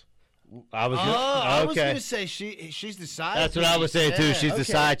drugs. I was going to say she's the side. That's what I was saying, too. She's the okay.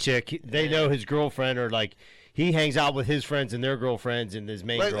 side chick. They know his girlfriend, or, like, he hangs out with his friends and their girlfriends and his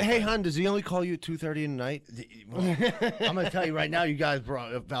main girlfriend. Hey, hon, does he only call you at 2:30 in the night? Well, I'm going to tell you right now, you guys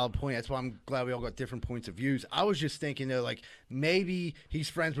brought a valid point. That's why I'm glad we all got different points of views. I was just thinking, though, like, maybe he's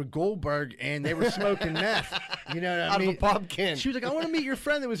friends with Goldberg and they were smoking meth. You know what I mean? Out of a pop can. She was like, I want to meet your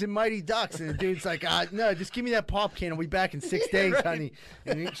friend that was in Mighty Ducks. And the dude's like, no, just give me that pop can. I'll be back in 6 days, honey.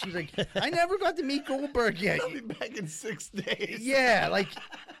 And she was like, I never got to meet Goldberg yet. I'll be back in 6 days. Yeah, like,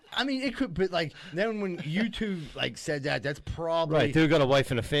 I mean, it could, but like, then when you two like said that, that's probably Right, dude got a wife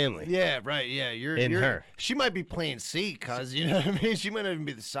and a family. Yeah, right. Yeah, you're her. She might be playing C, cuz you know what I mean. She might not even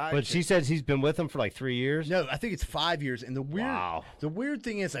be the side. But she says he's been with him for like 3 years. No, I think it's 5 years. And the weird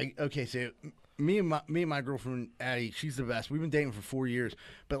thing is, like, okay, so me and my girlfriend Addie, she's the best. We've been dating for 4 years,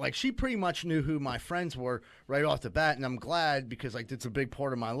 but like, she pretty much knew who my friends were right off the bat, and I'm glad because like it's a big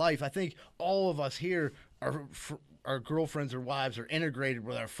part of my life. I think all of us here are. Our girlfriends or wives are integrated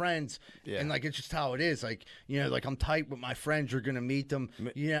with our friends, and like it's just how it is. Like, you know, like I'm tight with my friends. You're gonna meet them,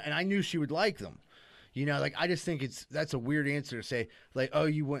 you know. And I knew she would like them, you know. Like I just think that's a weird answer to say. Like, oh,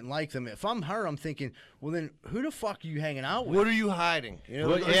 you wouldn't like them. If I'm her, I'm thinking, well, then who the fuck are you hanging out with? What are you hiding? You know,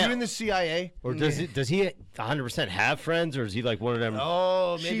 Well, are yeah. you in the CIA? Or does he 100% have friends, or is he like one of them?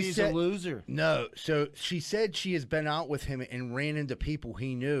 Oh, maybe She he's said- a loser. No. So she said she has been out with him and ran into people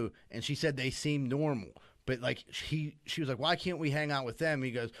he knew, and she said they seemed normal. But like she was like, why can't we hang out with them?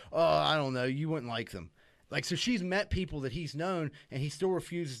 He goes, oh, I don't know, you wouldn't like them. Like, so she's met people that he's known, and he still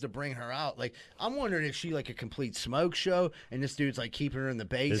refuses to bring her out. Like, I'm wondering if she like a complete smoke show, and this dude's like keeping her in the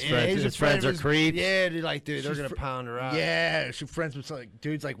base. His friends are creeps. Yeah, they're like, dude, they're She's gonna pound her out. Yeah, she's friends with like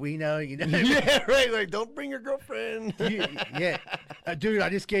dudes like we know. You know. Yeah, right. Like, don't bring your girlfriend. Yeah, dude, I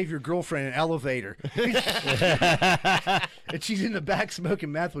just gave your girlfriend an elevator, and she's in the back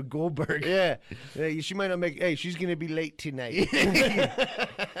smoking meth with Goldberg. Yeah, she might not make. Hey, she's gonna be late tonight.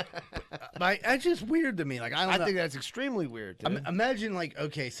 That's just weird to me. Like, I don't know. I think that's extremely weird. Dude. Imagine, like,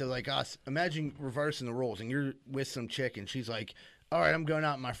 okay, so like us, imagine reversing the roles, and you're with some chick, and she's like, all right, I'm going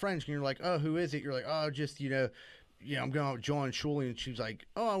out with my friends, and you're like, oh, who is it? You're like, oh, just, you know, I'm going out with John and Shuley, and she's like,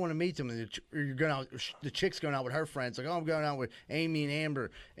 oh, I want to meet them, and you're going out, the chick's going out with her friends, like, oh, I'm going out with Amy and Amber,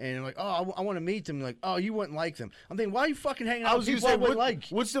 and you're like, oh, I want to meet them, and like, oh, you wouldn't like them. I'm thinking, why are you fucking hanging out with people I wouldn't like?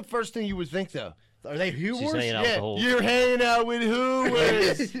 What's the first thing you would think though? Are they She's whores? hanging out with Yeah, the whole. you're hanging out with who?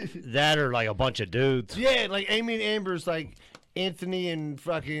 That or like a bunch of dudes. Yeah, like Amy and Amber's like Anthony and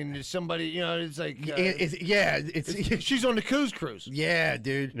fucking somebody. You know, it's like she's on the Coos Cruise. Yeah,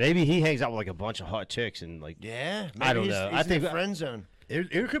 dude. Maybe he hangs out with like a bunch of hot chicks and like. Yeah, I don't maybe know. He's I think in the friend zone.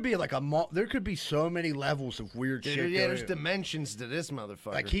 There could be like there could be so many levels of weird shit. Yeah, going there's on. dimensions to this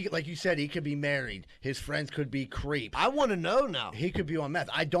motherfucker. Like you said, he could be married. His friends could be creeps. I want to know now. He could be on meth.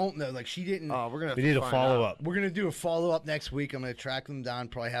 I don't know. Like, she didn't. Oh, We need a follow up. We're gonna do a follow up next week. I'm gonna track them down.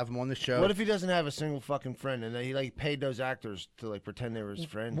 Probably have them on the show. What if he doesn't have a single fucking friend and then he like paid those actors to like pretend they were his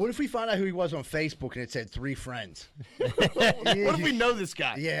friends? What if we find out who he was on Facebook and it said 3 friends? What if we know this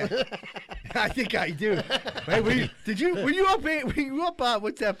guy? Yeah, I think I do. Hey, were you up?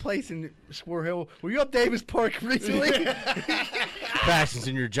 What's that place in Squirrel Hill? Were you up Davis Park recently? Fashions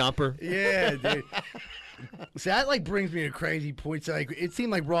in your jumper. Yeah, dude. So that like brings me to crazy points. Like it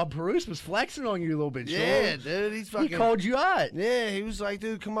seemed like Rob Perouse was flexing on you a little bit. Yeah, Sean. dude, he's He fucking. called you out. Yeah, he was like,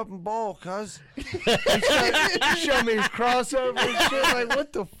 dude, come up and ball, cuz. He showed me his crossover and shit. Like,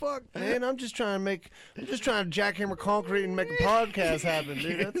 what the fuck, man? I'm just trying to jackhammer concrete and make a podcast happen,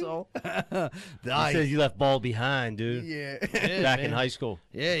 dude. That's all. He says you left ball behind, dude. Yeah. Back in high school.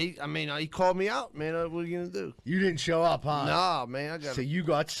 Yeah, he called me out, man. What are you gonna do? You didn't show up, huh? Nah, man, I got. So you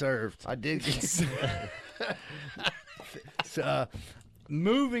got served. I did get. So,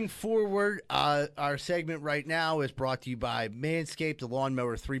 moving forward, our segment right now is brought to you by Manscaped, the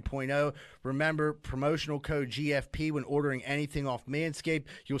Lawnmower 3.0. Remember, promotional code GFP when ordering anything off Manscaped.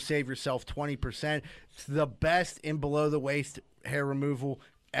 You'll save yourself 20%. It's the best in below-the-waist hair removal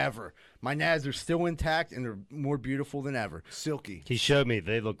ever. My nads are still intact, and they're more beautiful than ever. Silky. He showed me.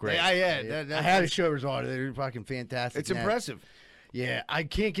 They look great. Yeah. I had to show results. They're fucking fantastic. It's nads. impressive. Yeah, I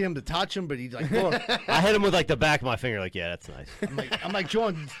can't get him to touch them, but he's like, look. I hit him with like the back of my finger. Like, yeah, that's nice. I'm like,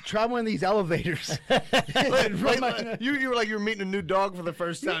 John, try one of these elevators. You were like you were meeting a new dog for the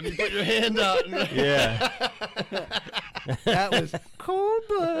first time. You put your hand out. Yeah. That was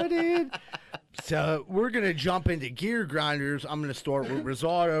cold-blooded. So we're going to jump into gear grinders. I'm going to start with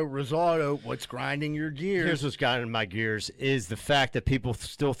Rosado. Rosado, what's grinding your gears? Here's what's grinding my gears is the fact that people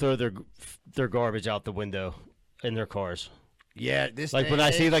still throw their garbage out the window in their cars. Yeah, this Like when I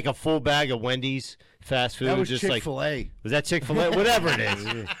see like a full bag of Wendy's fast food, that was just Chick-fil-A. was that Chick-fil-A? Whatever it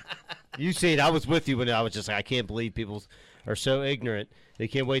is. You see it. I was with you when I was just like, I can't believe people are so ignorant. They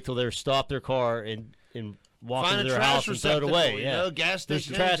can't wait till they're stop their car and walk Find into a their trash house and throw it away. receptacle, you Yeah, know, gas there's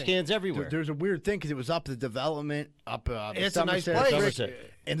station, trash anything. cans everywhere. There's a weird thing because it was up the development, up It's a nice Somerset, place. Somerset.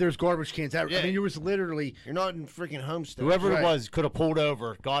 and there's garbage cans everywhere. I Yeah. mean, there was literally You're not in freaking Homestead. Whoever Right. it was could have pulled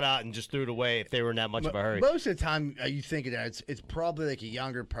over, got out, and just threw it away if they were in that much of a hurry. most of the time you think of that it's probably like a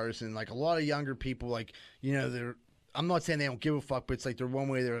younger person, like a lot of younger people, like they're. I'm not saying they don't give a fuck, but it's like they're one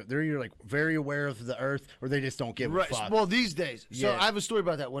way. They're either like very aware of the earth, or they just don't give a fuck. Well, these days. So Yeah. I have a story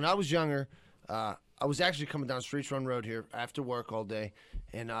about that. When I was younger, I was actually coming down Streets Run Road here after work all day,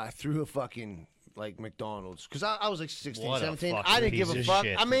 and I threw a fucking like McDonald's because I was like 16, What a 17. fucking I didn't give piece a of fuck.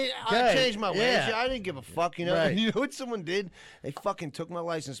 shit. I mean, I Good. changed my ways. Yeah. Yeah, I didn't give a fuck. You know. Right. You know what someone did? They fucking took my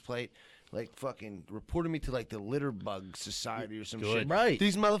license plate. Like fucking reported me to like the Litter Bug Society or some Good. shit. Right.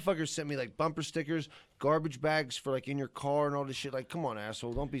 These motherfuckers sent me like bumper stickers, garbage bags for like in your car and all this shit. Like, come on,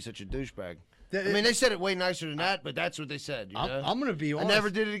 asshole, don't be such a douchebag. I mean, they said it way nicer than that, but that's what they said. You know? I'm gonna be I honest. never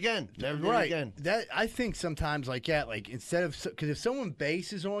did it again. Never did it again. That I think sometimes like that, like instead of because if someone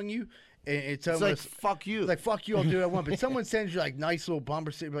bases on you, it's It's like almost fuck you. like fuck you, I'll do what I want. But someone sends you like nice little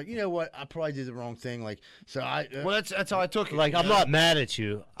bumper sticker, like you know what, I probably did the wrong thing. Like so, I well, that's how I took it. Like, you I'm know? not mad at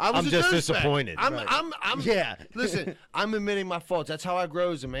you. I was I'm a just douchebag. disappointed. I'm Yeah. Listen, I'm admitting my faults. That's how I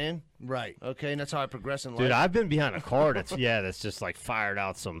grow as a man. right. Okay, and that's how I progress in life. Dude, I've been behind a car that's just like fired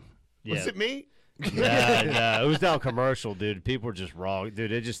out some. Yeah, Was it me? Nah, it was down commercial, dude. People are just wrong,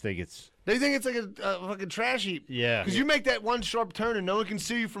 dude. They just think it's They think it's like a fucking trash heap. Yeah. Because you make that one sharp turn and no one can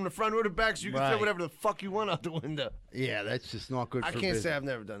see you from the front or the back, so you can Right. throw whatever the fuck you want out the window. Yeah, that's just not good. I for can't business. say I've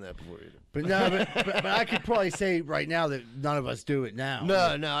never done that before either. But no, but I could probably say right now that none of us do it now. No,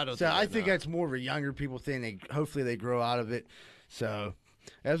 I don't. So I think no. that's more of a younger people thing. Hopefully they grow out of it. So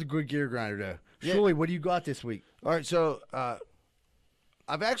that's a good gear grinder though. Yeah. Shirley, what do you got this week? All right, so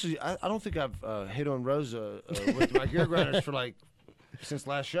I've actually I don't think I've hit on Rosa with my gear grinders for like since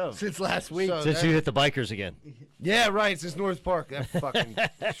last show. Since last week. So- since you hit the bikers again. Yeah, right. Since North Park, that fucking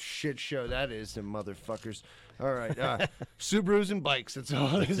shit show that is, the motherfuckers. All right, Subarus and bikes. That's all.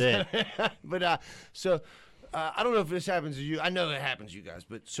 That's But so I don't know if this happens to you. I know it happens to you guys.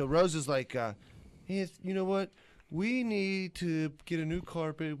 But so Rose is like, hey, you know what? We need to get a new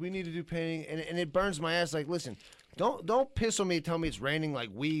carpet. We need to do painting, and it burns my ass. Like, listen. Don't piss on me and tell me it's raining like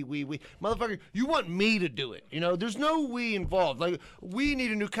we. Motherfucker, you want me to do it. You know, there's no we involved. Like, we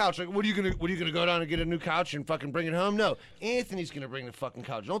need a new couch. Like, what are you gonna go down and get a new couch and fucking bring it home? No. Anthony's gonna bring the fucking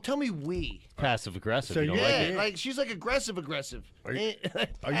couch. Don't tell me we. Passive aggressive. So you don't yeah, like Yeah, it. like she's like aggressive. Are you-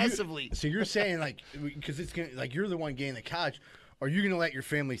 Passively. So you're saying like because it's gonna, like you're the one getting the couch. Are you gonna let your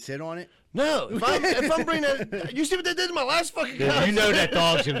family sit on it? No, if I'm bringing that, you see what they did to my last fucking Dude, couch? you know that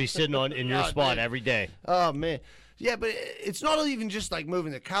dog's gonna be sitting in your Oh, spot dude. every day. Oh man, yeah, but it's not even just like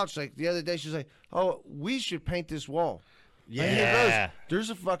moving the couch. Like the other day, she's like, "Oh, we should paint this wall." Yeah. And here goes. There's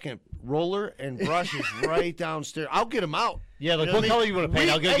a fucking roller and brushes right downstairs. I'll get them out. Yeah, like You know what I color mean? you want to paint?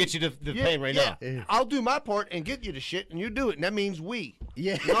 We- I'll go hey, get you the yeah, paint right yeah. now. I'll do my part and get you the shit, and you do it, and that means we.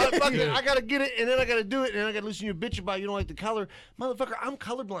 Yeah. Not fucking, I gotta get it, and then I gotta do it, and then I gotta listen to you bitch about you don't like the color. Motherfucker, I'm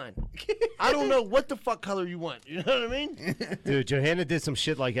colorblind. I don't know what the fuck color you want. You know what I mean? Dude, Johanna did some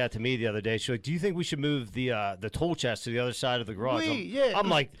shit like that to me the other day. She's like, "Do you think we should move the tool chest to the other side of the garage?" I'm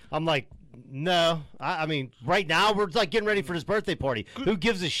like, no. I mean, right now we're like getting ready for this birthday party. Who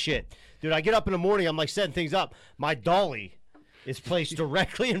gives a shit, dude? I get up in the morning. I'm like setting things up. My dolly is placed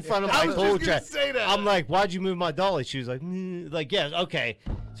directly in front of my tool chest. I'm like, "Why'd you move my dolly?" She was like, "Like, yeah, okay."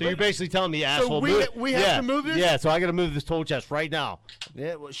 So you're basically telling me, asshole. We have to move this? Yeah, so I got to move this tool chest right now.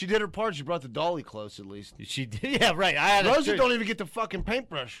 Yeah, well, she did her part. She brought the dolly close at least. She did. Yeah, right. I had Rosie don't even get the fucking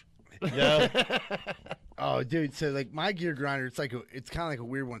paintbrush. No. Oh, dude. So like my gear grinder, it's kind of like a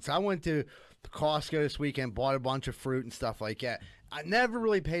weird one. So I went to Costco this weekend, bought a bunch of fruit and stuff like that. I never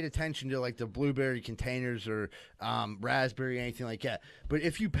really paid attention to like the blueberry containers or raspberry or anything like that. But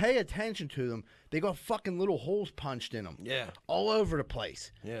if you pay attention to them, they got fucking little holes punched in them. Yeah. All over the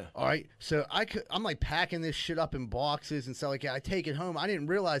place. Yeah. All right. So I'm like packing this shit up in boxes and stuff like that. I take it home. I didn't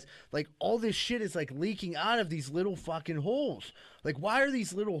realize like all this shit is like leaking out of these little fucking holes. Like why are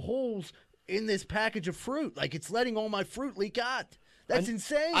these little holes in this package of fruit? Like it's letting all my fruit leak out. That's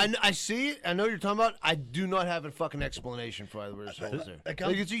insane. I see it. I know what you're talking about. I do not have a fucking explanation for why there's holes there. Like,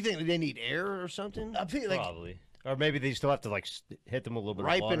 Like, do you think they need air or something? I'm thinking, like, Probably. Or maybe they still have to like hit them with a little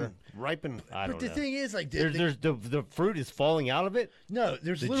bit of water. Ripen. I don't but the know. thing is, like, There's the fruit is falling out of it. no,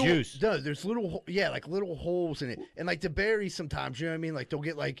 there's the little juice. No, there's little, yeah, like little holes in it, and like the berries sometimes, you know what I mean?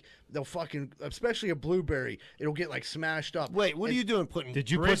 Like they'll fucking, especially a blueberry, it'll get like smashed up. Wait, what are you doing? Putting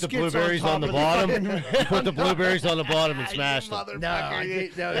Did you put the briskets blueberries on the top bottom? of You put the blueberries on the bottom and smashed them. No, I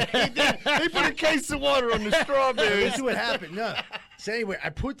did, no. He put a case of water on the strawberries. This is what happened. No. So anyway, I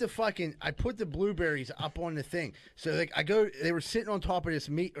put the blueberries up on the thing. So like they were sitting on top of this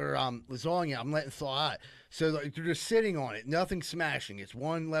meat or lasagna I'm letting thaw out. So like they're just sitting on it, nothing smashing. It's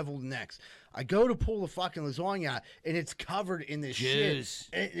one level to the next. I go to pull the fucking lasagna out, and it's covered in this Jizz. shit.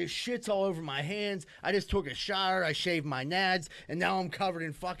 And this shit's all over my hands. I just took a shower. I shaved my nads, and now I'm covered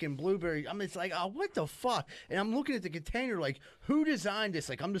in fucking blueberry. I'm just like, oh, what the fuck? And I'm looking at the container like, who designed this?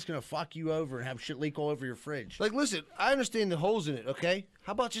 Like, I'm just gonna fuck you over and have shit leak all over your fridge. Like, listen, I understand the holes in it, okay?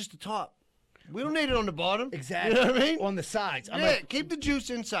 How about just the top? We don't need it on the bottom. Exactly. You know what I mean? On the sides. I'm Yeah, like, keep the juice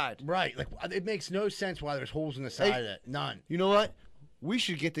inside. right. Like, it makes no sense why there's holes in the side of that. None. You know what? We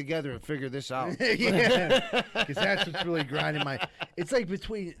should get together and figure this out. Yeah. Because that's what's really grinding my. It's like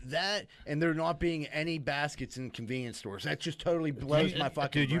between that and there not being any baskets in convenience stores. That just totally blows my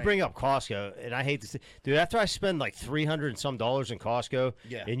fucking Dude, you brain. bring up Costco, and I hate to say, dude, after I spend like $300 and some in Costco,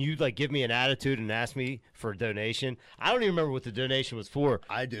 Yeah. and you like give me an attitude and ask me for a donation, I don't even remember what the donation was for.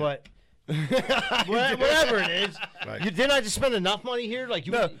 I do. But whatever it is, Right. didn't I just spend enough money here? Like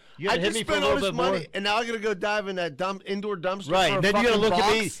you, you I gotta hit just me for a spent all little this bit money, more. and now I gotta go dive in that indoor dumpster. Right, for a then you gotta fucking look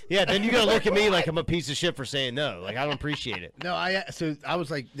at me. box? Yeah, then you gotta look at me like I'm a piece of shit for saying no. Like I don't appreciate it. No, so I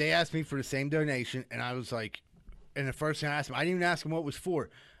was like, they asked me for the same donation, and I was like, and the first thing I asked them, I didn't even ask them what it was for.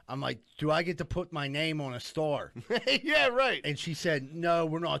 I'm like, do I get to put my name on a star? Yeah, right. And she said, no,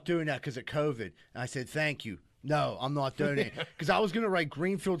 we're not doing that because of COVID. And I said, thank you. No, I'm not donating. Because I was going to write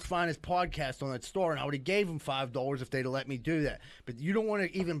Greenfield's Finest Podcast on that star, and I would have gave them $5 if they'd have let me do that. But you don't want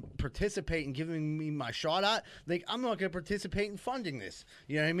to even participate in giving me my shot out. Like, I'm not going to participate in funding this.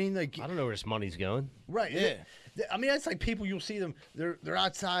 You know what I mean? Like, I don't know where this money's going. right. Yeah. I mean, that's like people, you'll see them, they're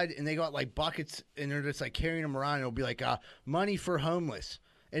outside, and they got, like, buckets, and they're just, like, carrying them around, and it'll be like, money for homeless.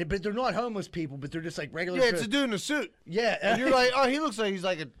 But they're not homeless people, but they're just like regular. Yeah, it's a dude in a suit. Yeah, And you're like, oh, he looks like he's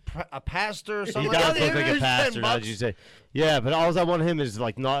like a pastor or He something. does like look that. like a Here's pastor, $10. as you say. Yeah, but all I want him is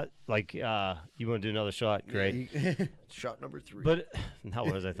like not like you want to do another shot, great. Shot number 3. But now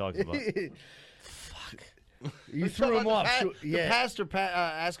what was I talking about? you threw him off. The Yeah, pastor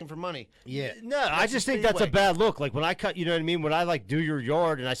asking for money. yeah. No, I just think that's a Speedway. bad look. Like when I cut, you know what I mean? When I like do your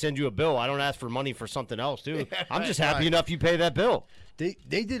yard and I send you a bill, I don't ask for money for something else, too. I'm just happy right. enough you pay that bill. They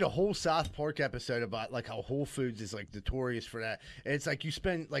did a whole South Park episode about like how Whole Foods is like notorious for that. And it's like you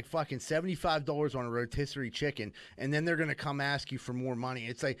spend like fucking $75 on a rotisserie chicken, and then they're gonna come ask you for more money.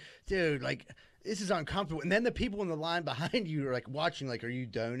 It's like, dude, like. This is uncomfortable. And then the people in the line behind you are like watching, like, are you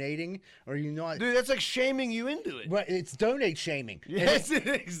donating? Or are you not? Dude, that's like shaming you into it. Right, it's donate shaming. Yes, it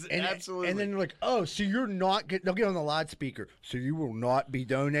is. And, Absolutely. And then they're like, oh, so you're not, they'll get on the loudspeaker. So you will not be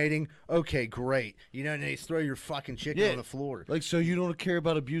donating? Okay, great. You know, and they just throw your fucking chicken on the floor. Like, so you don't care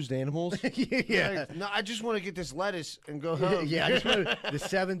about abused animals? Yeah. No, I just want to get this lettuce and go home. Yeah, I just wanted the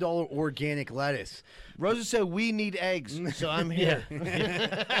 $7 organic lettuce. Rosa said we need eggs, so I'm here.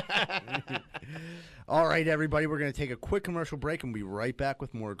 All right, everybody, we're going to take a quick commercial break and we'll be right back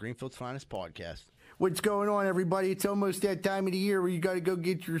with more Greenfield's Finest podcast. What's going on, everybody? It's almost that time of the year where you got to go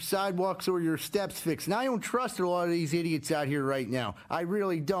get your sidewalks or your steps fixed. And I don't trust a lot of these idiots out here right now. I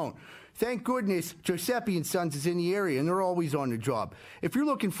really don't. Thank goodness Giuseppe & Sons is in the area, and they're always on the job. If you're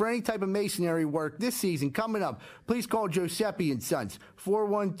looking for any type of masonry work this season coming up, please call Giuseppe & Sons,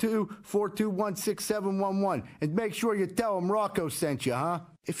 412-421-6711, and make sure you tell them Rocco sent you, huh?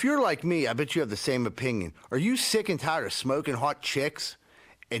 If you're like me, I bet you have the same opinion. Are you sick and tired of smoking hot chicks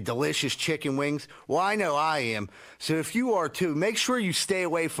and delicious chicken wings? Well, I know I am. So if you are too, make sure you stay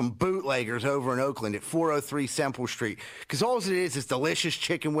away from bootleggers over in Oakland at 403 Semple Street. Because all it is delicious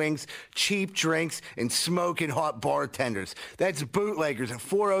chicken wings, cheap drinks, and smoking hot bartenders. That's bootleggers at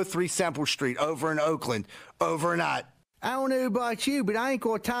 403 Semple Street over in Oakland. Over and out. I don't know about you, but I ain't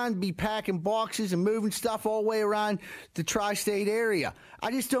got time to be packing boxes and moving stuff all the way around the tri-state area. I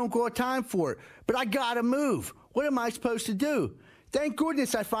just don't got time for it. But I gotta move. What am I supposed to do? Thank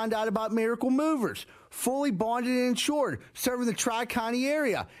goodness I found out about Miracle Movers. Fully bonded and insured, serving the Tri-County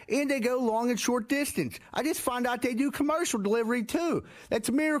area. And they go long and short distance. I just found out they do commercial delivery, too.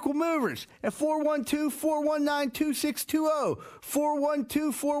 That's Miracle Movers at 412-419-2620.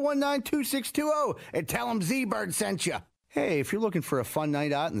 412-419-2620. And tell them Z-Bird sent you. Hey, if you're looking for a fun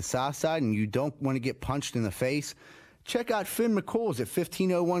night out in the South Side and you don't want to get punched in the face, check out Finn McCool's at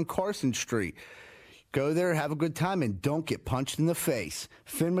 1501 Carson Street. Go there, have a good time, and don't get punched in the face.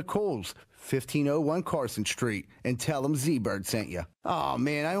 Finn McCool's, 1501 Carson Street, and tell them Z-Bird sent you. Oh,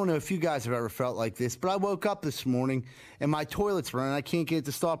 man, I don't know if you guys have ever felt like this, but I woke up this morning, and my toilet's running. I can't get it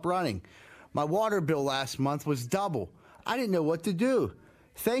to stop running. My water bill last month was double. I didn't know what to do.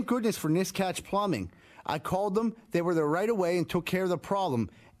 Thank goodness for Niscatch Plumbing. I called them, they were there right away and took care of the problem,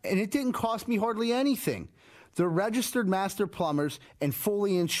 and it didn't cost me hardly anything. They're registered master plumbers and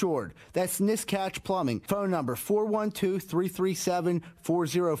fully insured. That's Niscatch Plumbing. Phone number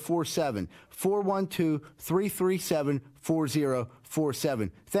 412-337-4047.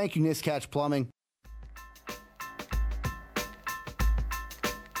 412-337-4047. Thank you, Niscatch Plumbing.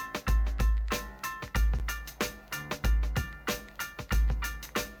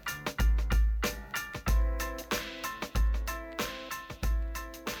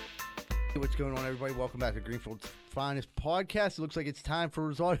 What's going on, everybody? Welcome back to Greenfield's Finest podcast. It looks like it's time for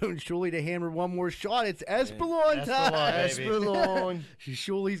Rosato and Shuli to hammer one more shot. It's Espelon time. Espelon.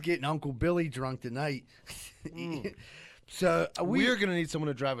 Shuli's getting Uncle Billy drunk tonight. So we're gonna need someone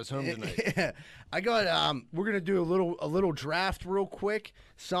to drive us home tonight. Yeah, I got. We're gonna do a little draft real quick.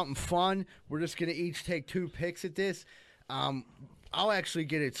 Something fun. We're just gonna each take 2 picks at this. I'll actually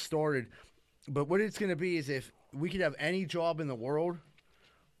get it started. But what it's gonna be is if we could have any job in the world,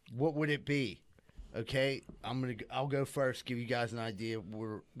 what would it be? Okay, I'll go first. Give you guys an idea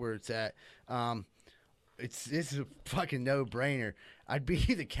where it's at. This is a fucking no-brainer. I'd be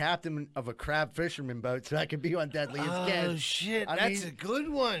the captain of a crab fisherman boat, so I could be on Deadliest Catch. Oh shit, that's a good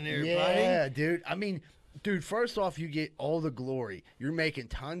one, there, buddy. Yeah, dude. I mean, dude. First off, you get all the glory. You're making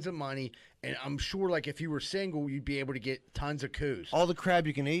tons of money. And I'm sure, like, if you were single, you'd be able to get tons of coos. All the crab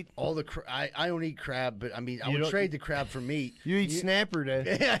you can eat? All the I don't eat crab, but, I mean, I would trade the crab for meat. You eat snapper, dude.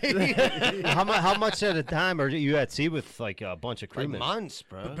 How much at a time are you at sea with, like, a bunch of crewmen? Like months,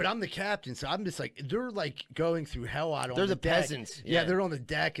 bro. But I'm the captain, so I'm just, like, they're, like, going through hell out on They're the the deck. peasants. Yeah, they're on the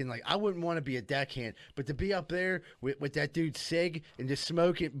deck, and, like, I wouldn't want to be a deckhand. But to be up there with that dude Sig and just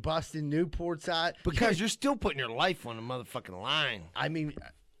smoking, busting Newports out. Because you're still putting your life on the motherfucking line. I mean,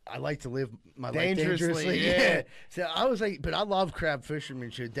 I like to live my life Dangerously, dangerously. yeah. So I was like, but I love crab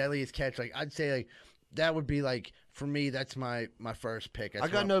fishermanship, Deadliest Catch. Like, I'd say, like, that would be, like, for me, that's my first pick. That's I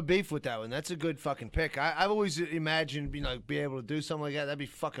got no beef with that one. That's a good fucking pick. I've always imagined being like, be able to do something like that. That'd be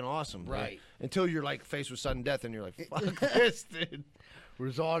fucking awesome. Right. Until you're like faced with sudden death and you're like, fuck this, dude.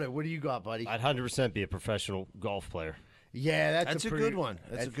 Rosato, what do you got, buddy? I'd 100% be a professional golf player. Yeah, That's a good one.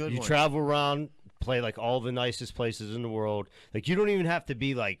 That's a good one. You travel around, play like all the nicest places in the world. Like, you don't even have to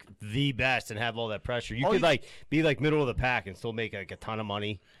be like the best and have all that pressure. You could like be like middle of the pack and still make like a ton of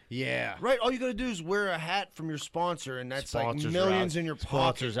money. Yeah. Right. All you got to do is wear a hat from your sponsor, and that's Sponsors like millions out, in your pocket.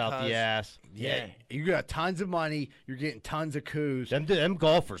 Sponsors out the ass. Yeah. You got tons of money. You're getting tons of coups. Them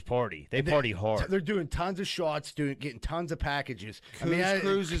golfers party. They party hard. They're doing tons of shots, getting tons of packages.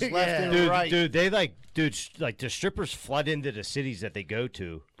 Cruises left and Dude, right. dude, they like the strippers flood into the cities that they go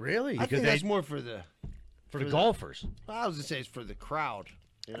to. Really? I think that's more for the golfers. I was gonna say it's for the crowd.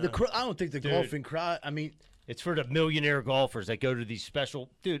 You know? I don't think the golfing crowd. I mean, it's for the millionaire golfers that go to these special.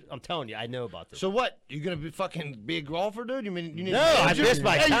 Dude, I'm telling you, I know about this. So what? You gonna be a golfer, dude? You mean you need? No, I missed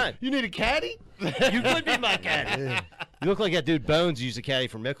my time. You need a caddy? You could be my caddy. You look like that dude Bones used a caddy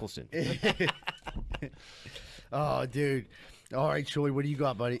for Mickelson. Oh, dude. All right, Shirley, what do you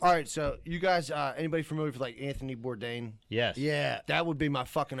got, buddy? All right, so you guys, anybody familiar with like Anthony Bourdain? Yes. Yeah. That would be my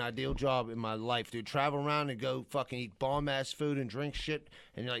fucking ideal job in my life, dude. Travel around and go fucking eat bomb ass food and drink shit,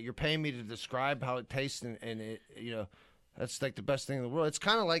 and you're paying me to describe how it tastes, and it, that's like the best thing in the world. It's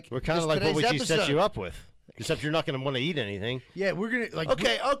kind of like We're kind of like what today's we set episode. you up with, except you're not going to want to eat anything. Yeah, we're going to, like...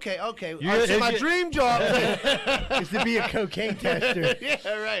 Okay. All You- right, so my you- dream job. is to be a cocaine tester.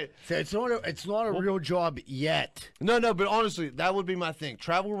 Yeah, right. So it's not a real job yet. No, but honestly, that would be my thing.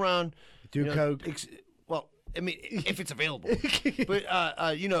 Travel around, Do coke. Well, I mean, if it's available, but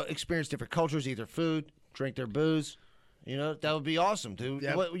experience different cultures, eat their food, drink their booze. That would be awesome, dude.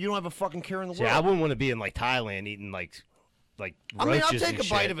 Yep. You don't have a fucking care in the See, world. I wouldn't want to be in like Thailand eating like I mean, I'll roaches take and a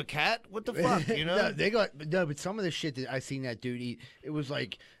bite shit. of a cat. What the fuck, but some of the shit that I seen that dude eat, it was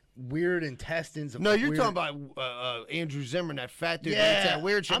like weird intestines. Of No, you're weird, talking about Andrew Zimmerman, that fat dude. Yeah. that eats that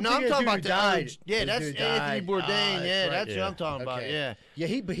weird shit. I'm No, I'm thinking talking of about dude the who other. died. Yeah, The that's dude Anthony died. Bourdain. That's Yeah, right. that's Yeah. what I'm talking about. Okay. Yeah. Yeah,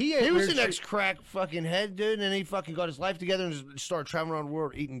 he He was weird an shit. ex-crack fucking head, dude, and then he fucking got his life together and just started traveling around the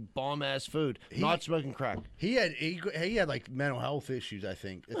world eating bomb-ass food, not smoking crack. He had like mental health issues, I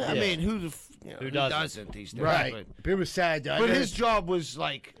think. I mean, who Who doesn't doesn't? these days? Right. But, But it was sad. but his job was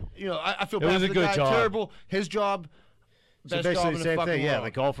like, I feel It bad was for a the good guy. job. Terrible. His job, So best basically job the in the same fucking thing. Yeah, world.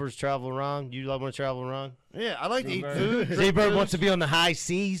 like golfers travel around. You want to travel around? Yeah, I like to eat food. drink Z-Bird booze. wants to be on the high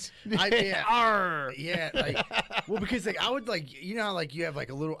seas. Arr. Well, because like I would like how like you have like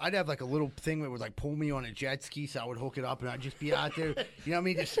I'd have like a little thing that would like pull me on a jet ski, so I would hook it up and I'd just be out there, you know what I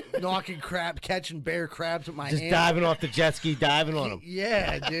mean, just knocking catching bear crabs with my Just hands. diving off the jet ski, diving on them.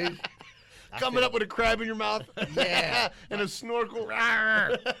 Yeah, dude. Coming up with a crab in your mouth. Yeah. And a snorkel.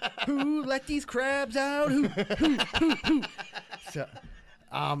 Who let these crabs out? Who? So,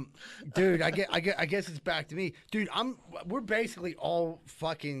 dude, I guess it's back to me, dude. We're basically all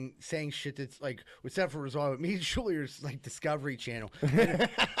fucking saying shit that's like, except for Rosario. Me and Julie are like Discovery Channel. And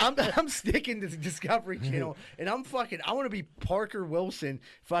I'm sticking to the Discovery Channel, and I want to be Parker Wilson,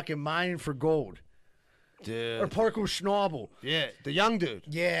 fucking mining for gold, or Dude. Parker Schnabel. Yeah, the young dude.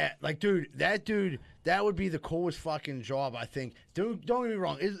 Yeah, like, dude, that would be the coolest fucking job, I think. Don't get me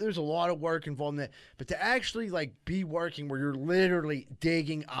wrong. There's a lot of work involved in that, but to actually like be working where you're literally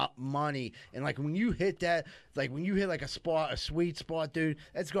digging up money, and like when you hit that, like when you hit like a sweet spot, dude,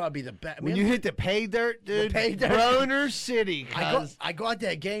 that's gotta be the best. When you hit the pay dirt, dude, pay dirt. Broner City. I got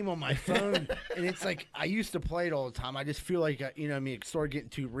that game on my phone, and it's like I used to play it all the time. I just feel like it started getting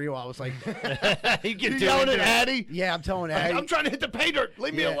too real. I was like, You You yelling at Addy? yeah, I'm telling Addy. I'm trying to hit the pay dirt.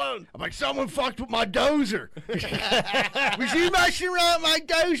 Leave me Yeah. alone. I'm like, someone fucked with my dozer. Was you messing around with my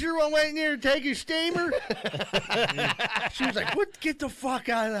dozer while waiting there to take a steamer? She was like, "What? Get the fuck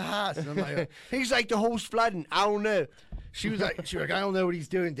out of the house!" And I'm like, He's like, the hole's flooding. I don't know. she was like, "I don't know what he's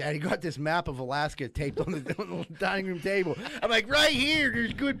doing, Dad. He got this map of Alaska taped on the dining room table." I'm like, "Right here,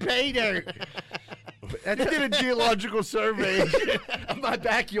 there's good pay dirt." I did a geological survey. Of my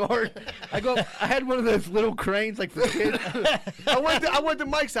backyard. I had one of those little cranes like for kids. I went to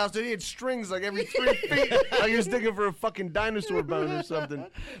Mike's house and he had strings like every 3 feet. Like he was digging for a fucking dinosaur bone or something.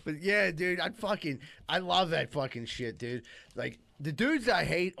 But yeah, dude, I love that fucking shit, dude. Like the dudes I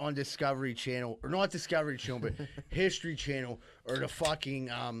hate on Discovery Channel, or not Discovery Channel, but History Channel, or the fucking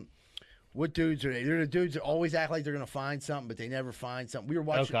what dudes are they? They're the dudes that always act like they're gonna find something, but they never find something. We were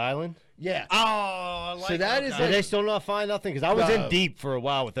watching. Oak Island. Yeah. Oh, I like So that is Did like- they still not find nothing? Because I was No. in deep for a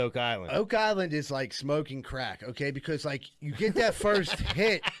while with Oak Island. Oak Island is like smoking crack, okay? Because like you get that first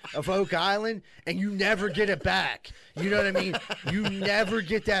hit of Oak Island and you never get it back. You know what I mean? You never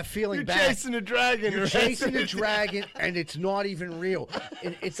get that feeling You're back. chasing a dragon. You're right? chasing a dragon, and it's not even real.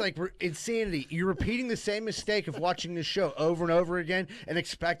 It's like insanity. You're repeating the same mistake of watching this show over and over again and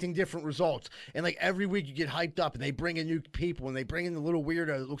expecting different results. And like every week, you get hyped up, and they bring in new people, and they bring in the little weirdo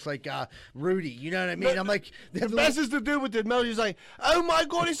that looks like Rudy. You know what I mean? I'm like, The best is the dude with the melody. He's like, "Oh my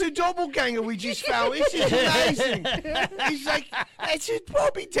god, it's a doppelganger we just found. This is amazing." He's like, "It's a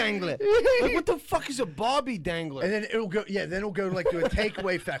Bobby Dangler." Like, what the fuck is a Bobby Dangler? and then it'll go, then it'll go like to a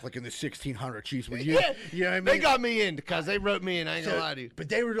takeaway fact, like in the 1600s. Jeez, with you, you know what I mean? They got me in because they wrote me in. I ain't So- gonna lie to you. But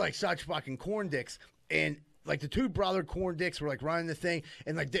they were like such fucking corn dicks, and like the two brother corn dicks were like running the thing,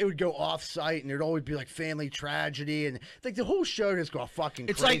 and like they would go off site, and there'd always be like family tragedy, and like the whole show just got fucking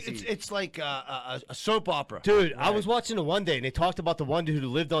It's crazy. like it's like a soap opera. Dude, I was watching it one day, and they talked about the one dude who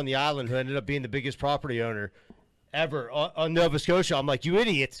lived on the island who ended up being the biggest property owner ever on Nova Scotia. I'm like, you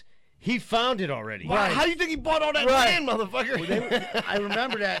idiots. He found it already. Wow, how do you think he bought all that land, motherfucker? I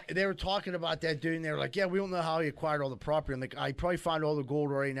remember that they were talking about that dude, and they were like, "Yeah, we don't know how he acquired all the property." I'm like, "I probably found all the gold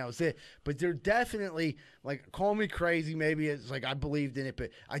already, and that was it." But they're definitely like, call me crazy, maybe it's like I believed in it,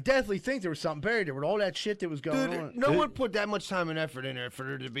 but I definitely think there was something buried there with all that shit that was going on. No one put that much time and effort in there for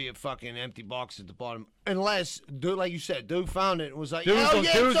there to be a fucking empty box at the bottom, unless dude, like you said, dude found it and was like, Dude was, "Oh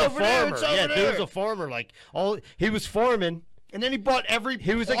yeah, dude was it's a over there, farmer. it's over Yeah, there." dude was a farmer. Like he was farming. And then he bought every.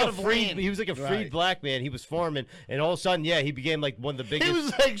 He was like plot a of freed. land. He was like a freed Right. black man. He was farming, and all of a sudden, yeah, he became like one of the biggest. He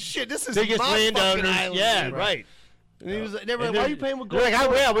was like, "Shit, this is biggest my fucking landowners. island." Yeah, dude. right. And he was like, they were And like, "Why are they're- you paying with they're gold?" like,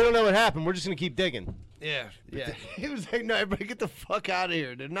 "Oh, yeah, we don't know what happened. We're just gonna keep digging." Yeah, yeah. He was like, "No, everybody, get the fuck out of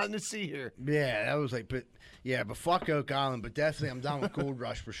here. There's nothing to see here." Yeah, that was like, but fuck Oak Island, but definitely I'm down with Gold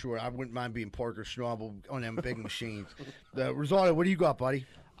Rush for sure. I wouldn't mind being Parker Schnabel on them big machines. Rosario, what do you got, buddy?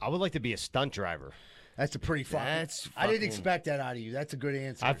 I would like to be a stunt driver. That's a pretty fucking. That's I didn't fucking- expect that out of you. That's a good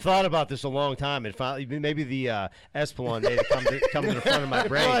answer. I've thought about this a long time, and finally, maybe the Espelon made it come to the front of my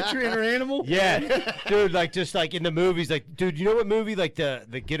brain. Thought your inner animal. Yeah, dude, like just like in the movies, like, dude, you know what movie? Like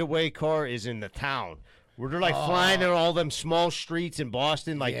the getaway car is in the town where they're like flying in all them small streets in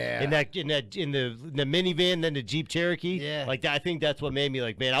Boston, like Yeah. in the minivan, then the Jeep Cherokee. Yeah. Like that. I think that's what made me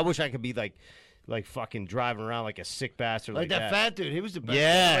like, man, I wish I could be like fucking driving around like a sick bastard Like that fat dude, he was the best.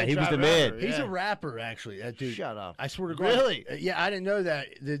 Yeah, best he was the driver man. ever, He's yeah. a rapper, actually. That dude. Shut up. I swear to God. Really? Yeah, I didn't know that.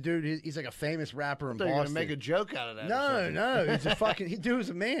 The dude, he's like a famous rapper in I thought you were Boston. gonna make a joke out of that. or No, something. no, he's a fucking. Dude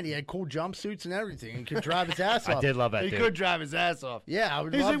was a man. He had cool jumpsuits and everything, and could drive his ass off. I did love that He dude. could drive his ass off. Yeah, I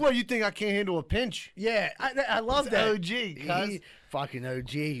would. He's love, like, "What? You think I can't handle a pinch?" Yeah, I love It's that. OG, cuz. He, fucking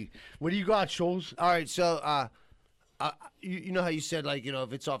OG. What do you got, Schultz? All right, so you know how you said, like, you know,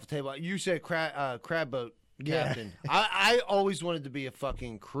 if it's off the table, you said crab boat Yeah. captain. I always wanted to be a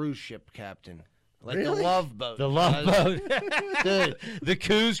fucking cruise ship captain, like the Really? Love Boat. The Love Boat, Dude, the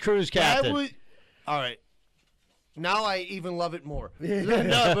cruise captain. that would. All right. Now I even love it more.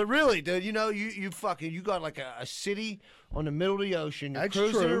 No, but really, dude, you know, you got like a city on the middle of the ocean. You're That's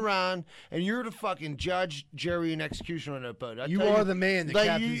cruising true. around, and you're the fucking judge, jury, and executioner on that boat. I You tell are the man, the like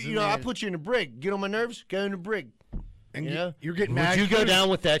captain's the you know, I man. put you in the brig. Get on my nerves? Go in the brig. And You know? you're getting Would mad. you go down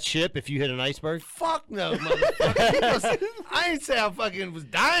with that ship if you hit an iceberg? Fuck no, motherfucker. I ain't say I fucking was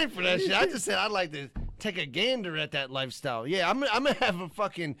dying for that shit. I just said I'd like to take a gander at that lifestyle. Yeah, I'm gonna have a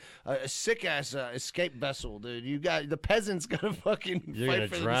fucking sick ass escape vessel, dude. You got the peasants gonna fucking You're fight gonna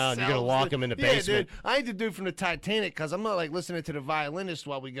for drown. You're gonna themselves, lock dude. them in the Yeah, basement. dude. I ain't the dude from the Titanic because I'm not like listening to the violinist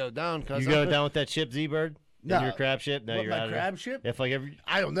while we go down. Cause You go down with that ship, Z-Bird? No. In your crab ship? No, What, you're my out of crab there. ship? If like every,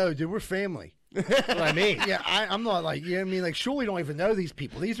 I don't know, dude. We're family. that's what I mean. Yeah, I'm not like, you know what I mean? Like, surely don't even know these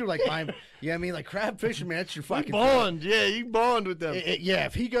people. These are like my, you know what I mean? Like, crab fisherman, that's your fucking Bond, yeah, you bond with them. Yeah,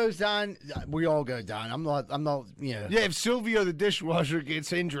 if he goes down, we all go down. I'm not, you know. Yeah, if Silvio the dishwasher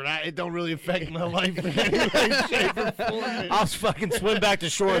gets injured, it don't really affect my life in any way, shape, or form. I'll fucking swim back to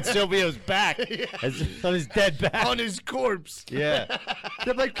shore on Silvio's back, on his dead back. On his corpse. Yeah.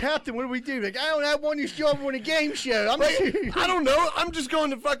 They're like, Captain, what do we do? Like, I don't have one. You still have one a game show. I'm I don't know. I'm just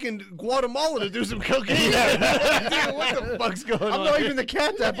going to fucking Guatemala to do some cocaine. Dude, what the fuck's going on? I'm not here? even the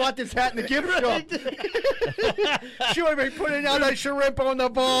captain. I bought this hat in the gift shop. Sure, be putting out that shrimp on the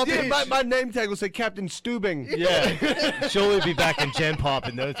ball. Yeah, bitch. my name tag will say Captain Stubing. Yeah. She'll be back in Gen Pop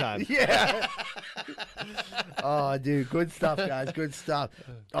in no time. Yeah. Oh, dude, good stuff, guys. Good stuff.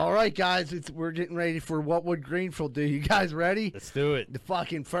 All right, guys, we're getting ready for What Would Greenfield Do. You guys ready? Let's do it. The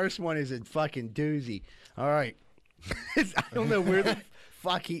fucking first one is a fucking doozy. All right. I don't know where the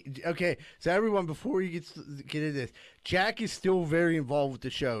fuck he. Okay, so everyone, before you get into this, Jack is still very involved with the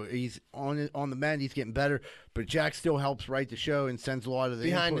show. He's on the mend. He's getting better, but Jack still helps write the show and sends a lot of the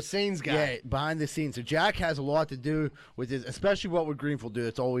Behind input. the scenes guy. Yeah, behind the scenes. So Jack has a lot to do with this, especially What Would Greenfield Do.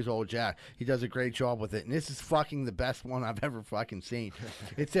 It's always old Jack. He does a great job with it, and this is fucking the best one I've ever fucking seen.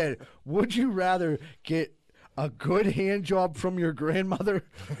 It said, "Would you rather get a good hand job from your grandmother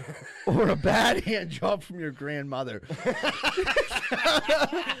or a bad hand job from your grandmother?"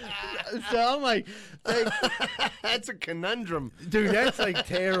 So I'm like, That's a conundrum. dude, that's like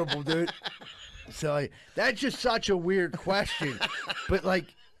terrible, dude. So like, that's just such a weird question. But like,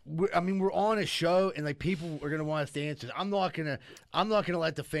 we're on a show, and like people are gonna want us to answer. I'm not gonna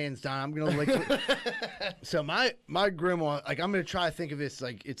let the fans down. I'm gonna like. So my grandma, like, I'm gonna try to think of this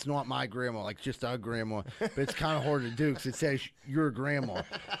like it's not my grandma, like just a grandma, but it's kind of hard to do because it says your grandma.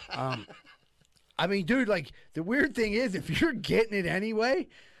 I mean, dude, like the weird thing is if you're getting it anyway,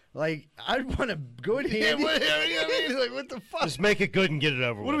 Like, I'd want a good Yeah, hand. I mean, like, what the fuck? Just make it good and get it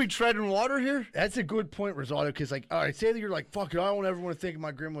over What with. are we treading water here? That's a good point, Rosato, because, like, all right, say that you're like, fuck it, I don't ever want to think of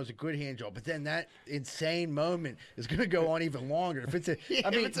my grandma was a good hand job, but then that insane moment is going to go on even longer. If it's a, Yeah,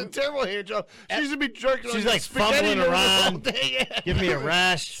 I mean, it's a terrible hand job. She's gonna be jerking. She's on like spaghetti fumbling noodles all around. day. Yeah. Give me a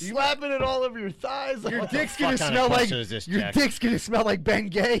rash. Slapping it all over your thighs. your What the dick's fuck going to kind of smell like, question is this, your Jack? dick's going to smell like Ben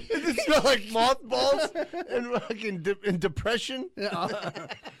Gay. Does it smell like mothballs and fucking and depression?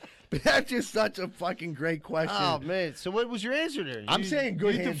 But that's just such a fucking great question. Oh man! So what was your answer there? I'm saying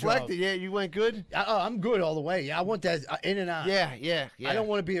good You hand deflected. job. Yeah, you went good. I'm good all the way. Yeah, I want that in and out. Yeah. I don't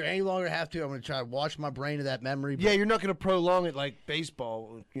want to be there any longer. Have to. I'm going to try to wash my brain of that memory. but- Yeah, you're not gonna prolong it like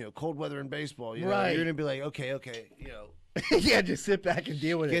baseball. You know, cold weather in baseball. You know? Right. You're gonna be like, okay. You know, yeah, just sit back and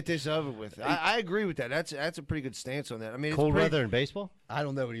deal with get it. this over with. I agree with that. That's a pretty good stance on that. I mean, it's Cold pretty, weather in baseball? I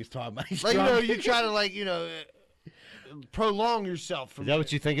don't know what he's talking about. He's Like drunk. you try to prolong yourself. From Is that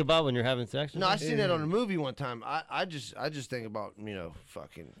what you think about when you're having sex? No, I seen that on a movie one time. I just think about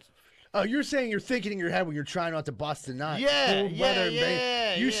fucking. Oh, you're saying you're thinking in your head when you're trying not to bust a nut. Yeah, Cold yeah, weather and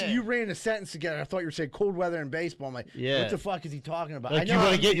yeah, yeah. You ran a sentence together. I thought you were saying cold weather and baseball. I'm like, Yeah. what the fuck is he talking about? Like I you know want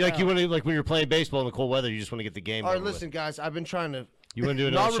to I'm- get no. like you want to like when you're playing baseball in the cold weather, you just want to get the game. All right, over with. listen, guys. I've been trying to. You want to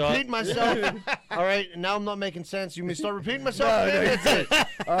do Not another shot? repeat myself. All right, now I'm not making sense. You may start repeating myself. No, again? no.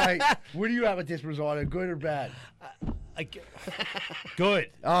 That's it. All right, what do you have with this, Rosato? Good or bad? Good.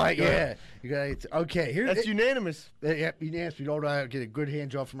 All right, yeah. You got okay. Here, That's unanimous. yeah, you asked me. Don't I get a good hand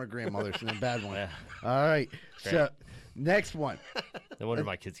job from my grandmother, and a bad one. Yeah. All right. So, next one. No wonder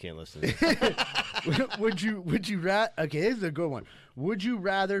my kids can't listen. To this. would you rather? Okay, this is a good one. Would you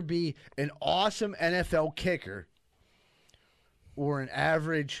rather be an awesome NFL kicker or an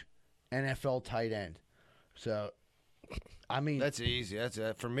average NFL tight end? So, I mean, That's easy. That's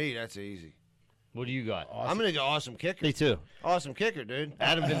for me. That's easy. What do you got? I'm gonna go awesome kicker. Me too. Awesome kicker, dude.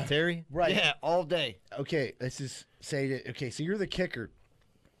 Adam Vinatieri. right. Yeah, all day. Okay, let's just say that. Okay, so you're the kicker.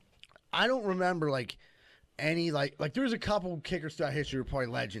 I don't remember like any like there's a couple kickers throughout history who are probably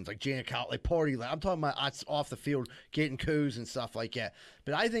legends like Janikowski, like party. I'm talking about off the field getting coups and stuff like that.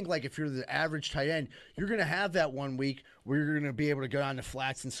 But I think like if you're the average tight end, you're gonna have that one week where you're gonna be able to go down the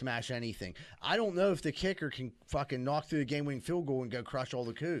flats and smash anything. I don't know if the kicker can fucking knock through the game-winning field goal and go crush all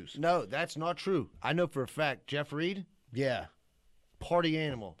the coups. No, that's not true. I know for a fact. Jeff Reed, Yeah, party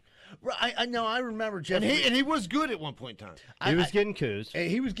animal, right. I know. I remember Jeff. and he was good at one point in time. He was getting coups.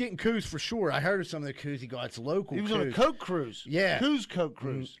 He was getting coups for sure. I heard of some of the coups he got. It's local. He was on a coups. coke cruise. Yeah. who's coke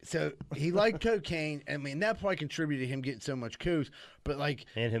cruise? So he liked cocaine. I mean, that probably contributed to him getting so much coups. But like,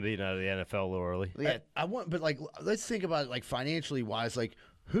 And him being out of the NFL a little early. Yeah, I want. But like, let's think about it like financially wise. Like,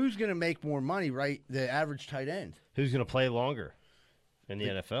 who's going to make more money? Right, the average tight end, Who's going to play longer in the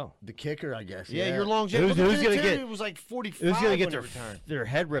NFL? the kicker, I guess. yeah, your longevity. Who's Look at gonna Vinatieri, get- It was like 45. Who's going to get when their he retired. their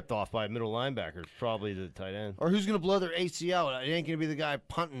head ripped off by a middle linebacker? Probably the tight end. Or who's going to blow their ACL? It ain't going to be the guy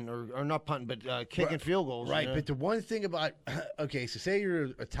punting or not punting, but kicking field goals. Right, you know? but the one thing about okay, so say you're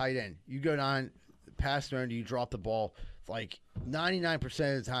a tight end, you go down, pass turn, you drop the ball. Like 99%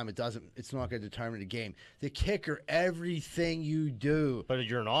 of the time, it's not going to determine the game. The kicker, everything you do. But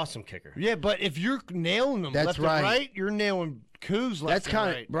you're an awesome kicker. Yeah, but if you're nailing them That's left right. and right, you're nailing coups left That's and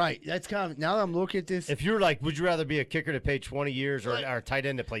kind right. of right. That's kind of now that I'm looking at this. If you're like, would you rather be a kicker that played 20 years or a tight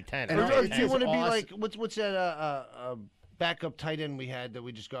end that played 10? And I'd Or, take or it do 10. you is want to be awesome. like what's that backup tight end we had that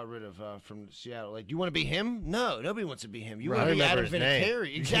we just got rid of from Seattle? Like, do you want to be him? No, nobody wants to be him. You Right. want to I be remember Adam his name.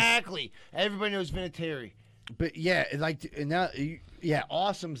 Vinatieri. Exactly. Everybody knows Vinatieri. But yeah, like and now, yeah,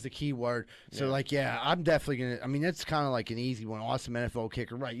 awesome's the key word. So like, yeah, I'm definitely gonna. I mean, that's kind of like an easy one. Awesome NFL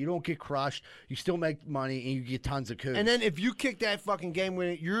kicker, right? You don't get crushed. You still make money, and you get tons of coups. And then if you kick that fucking game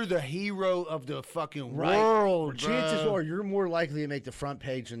winning, you're the hero of the fucking right, world. chances bro. are you're more likely to make the front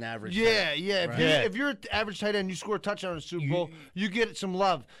page than average. Yeah, yeah. If, Right. you, Yeah. if you're an average tight end, you score a touchdown in the Super Bowl, you get some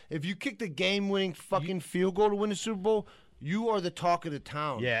love. If you kick the game-winning fucking field goal to win the Super Bowl, you are the talk of the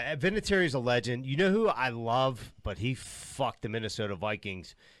town. Yeah, Vinatieri's a legend. You know who I love, but he fucked the Minnesota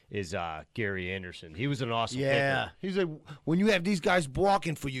Vikings, is Gary Anderson. He was an awesome Yeah. kicker. He's like, when you have these guys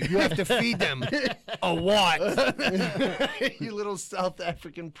blocking for you, you have to feed them a what? You little South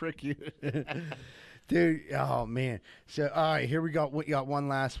African prick, you. Dude, oh man. So all right, here we got one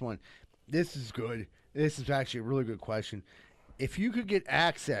last one. This is good. This is actually a really good question. If you could get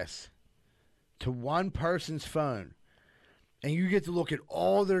access to one person's phone and you get to look at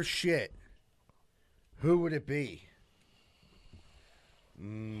all their shit, who would it be?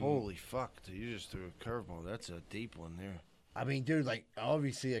 Holy fuck, dude, you just threw a curveball. That's a deep one there. I mean, dude, like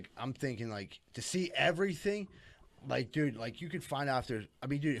obviously, like, I'm thinking like to see everything. Like, dude, like you could find out if there's. I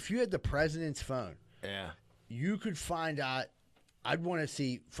mean, dude, if you had the president's phone, Yeah. you could find out I'd want to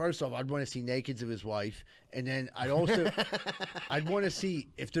see, first off, I'd want to see nakeds of his wife, and then I'd want to see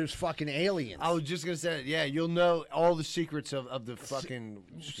if there's fucking aliens. I was just gonna say, yeah, you'll know all the secrets of the fucking.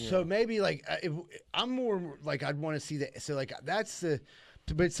 So maybe like if, I'm more like I'd want to see that. So like that's the,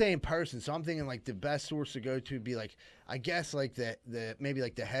 but say in person. So I'm thinking like the best source to go to would be like, I guess like the maybe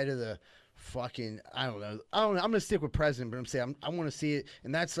like the head of the fucking, I don't know. I'm gonna stick with president, but I'm saying I want to see it,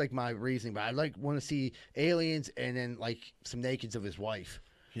 and that's like my reasoning. But I want to see aliens and then like some nakeds of his wife.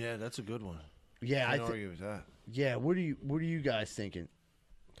 Yeah, that's a good one. Yeah, I can't argue with that. Yeah, what are you guys thinking?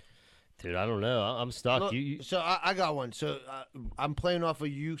 Dude, I don't know. I'm stuck. Look, so I got one. So I'm playing off of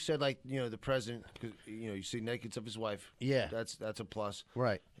you said like the president, 'cause, you see nakeds of his wife. Yeah. that's a plus.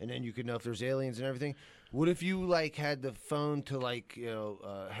 Right. And then you could know if there's aliens and everything. What if you like had the phone to like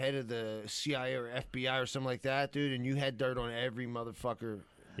head of the CIA or FBI or something like that, dude, and you had dirt on every motherfucker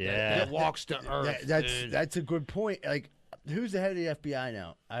that walks the earth. That's a good point. Like, who's the head of the FBI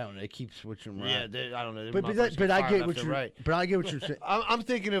now? I don't know. They keep switching them around. Yeah, I don't know. But I get what you're right. But I get what you're saying. I'm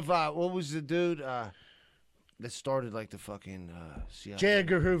thinking of what was the dude that started like the fucking CIA? J.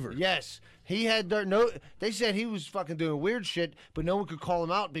 Edgar Hoover. Yes, he had dirt. No, they said he was fucking doing weird shit, but no one could call him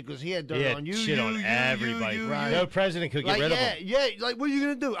out because he had dirt He had on you. shit on everybody. No president could get rid of him. Yeah. Like, what are you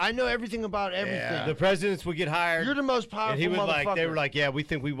gonna do? I know everything about everything. Yeah. The presidents would get hired. You're the most powerful. And he would motherfucker. they were like, yeah, we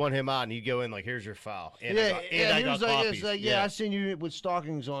think we want him out, and he'd go in like, here's your file. And Yeah, I he got was like, copies. it's like, I seen you with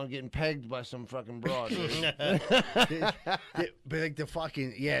stockings on, getting pegged by some fucking broad. dude. But like the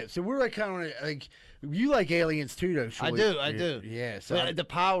fucking So we're like kind of like you like aliens too, though. Shirley. I do. Yeah. So But the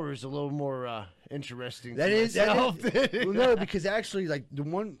power is a little more interesting. that to is myself. well, no, because actually, like the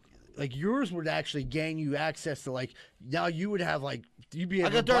one. Like yours would actually gain you access to like now you would have like you'd be able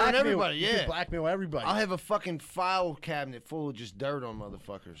I got to dirt on blackmail- everybody, you could yeah. blackmail everybody. I'll have a fucking file cabinet full of just dirt on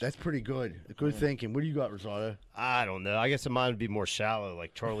motherfuckers. That's pretty good. Good thinking. What do you got, Rosado? I don't know. I guess mine would be more shallow,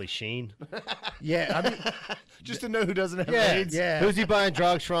 like Charlie Sheen. Yeah, I mean, just to know who doesn't have Yeah, AIDS. yeah. Who's he buying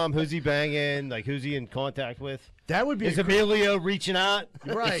drugs from? Who's he banging? Like, who's he in contact with? that would be Is a great- Emilio reaching out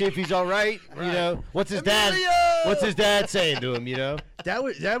to Right. see if he's all right? You know, what's his dad saying to him? You know, that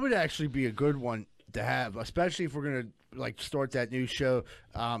would actually be a good one to have, especially if we're gonna like start that new show.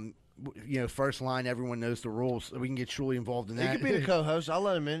 First line, everyone knows the rules. So we can get Shuley involved in He that. could be the co-host. I'll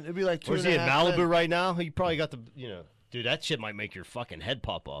let him in. It'd be like two. or is he in Malibu right now? He probably got the dude. That shit might make your fucking head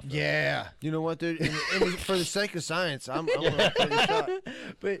pop off. though. Yeah, You know what, dude? For the sake of science, I'm gonna take a shot.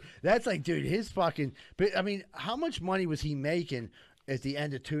 but that's like, dude, his fucking. But I mean, how much money was he making at the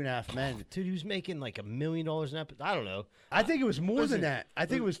end of 2.5 Men? Dude, he was making like $1 million an episode. I don't know. I think it was more Listen, than that. I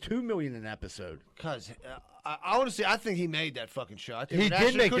think it was $2 million an episode. Cause I want to say I think he made that fucking show. I think He when did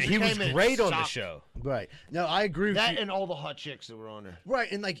Ashton make it. Kutcher He was came in, great on the sucked. show. Right. No, I agree with That you. and all the hot chicks that were on there.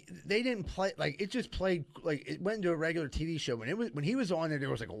 Right, and like they didn't play like it just played like it went into a regular TV show. When he was on there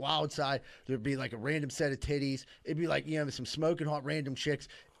was like a wild side. There'd be like a random set of titties. It'd be like some smoking hot random chicks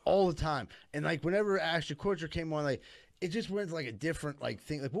all the time. And like whenever Ashton Kutcher came on, like it just went to like a different like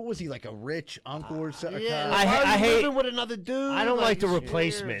thing. Like what was he, like a rich uncle or something? Yeah, I why are you hate- living with another dude. I don't like the it's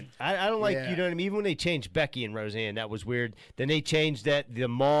replacement. I don't like, Yeah. you know what I mean? Even when they changed Becky and Roseanne, that was weird. Then they changed the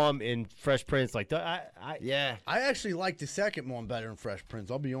mom in Fresh Prince. Like, weird. Yeah, I actually liked the second one better in Fresh Prince.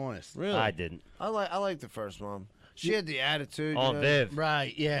 I'll be honest. really. I didn't. I like the first mom. She had the attitude. Oh, you know? Viv.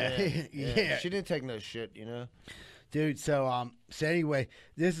 Right? Yeah. Yeah, Yeah. She didn't take no shit, you know. Dude, so anyway,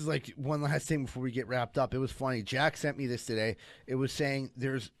 this is like one last thing before we get wrapped up. It was funny. Jack sent me this today. It was saying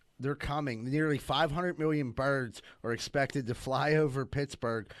they're coming. Nearly 500 million birds are expected to fly over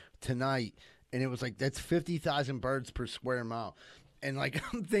Pittsburgh tonight, and it was like that's 50,000 birds per square mile. And like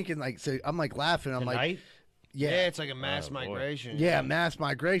I'm thinking like so I'm like laughing. I'm like Tonight? Yeah, it's like a mass boy. migration. yeah, mass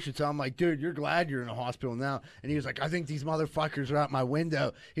migration. So I'm like, dude, you're glad you're in a hospital now. And he was like, I think these motherfuckers are out my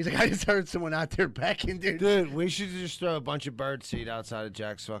window. He's like, I just heard someone out there becking, dude. Dude, we should just throw a bunch of bird seed outside of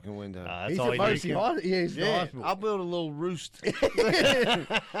Jack's fucking window. That's He's all at he Mercy needs. Hospital. Yeah, he's in the yeah, hospital. I'll build a little roost.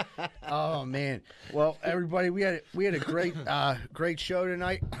 Oh man! Well, everybody, we had a great great show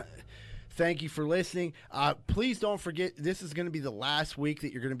tonight. Thank you for listening. Please don't forget, this is going to be the last week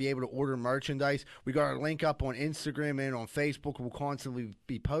that you're going to be able to order merchandise. We got our link up on Instagram and on Facebook. We'll constantly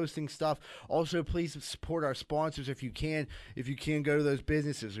be posting stuff. Also, please support our sponsors if you can. If you can go to those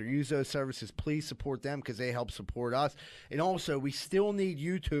businesses or use those services, please support them because they help support us. And also, we still need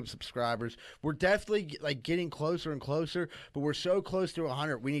YouTube subscribers. We're definitely like getting closer and closer, but we're so close to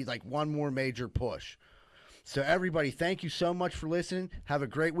 100. We need like one more major push. So everybody, thank you so much for listening. Have a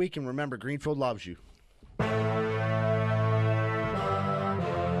great week, and remember, Greenfield loves you.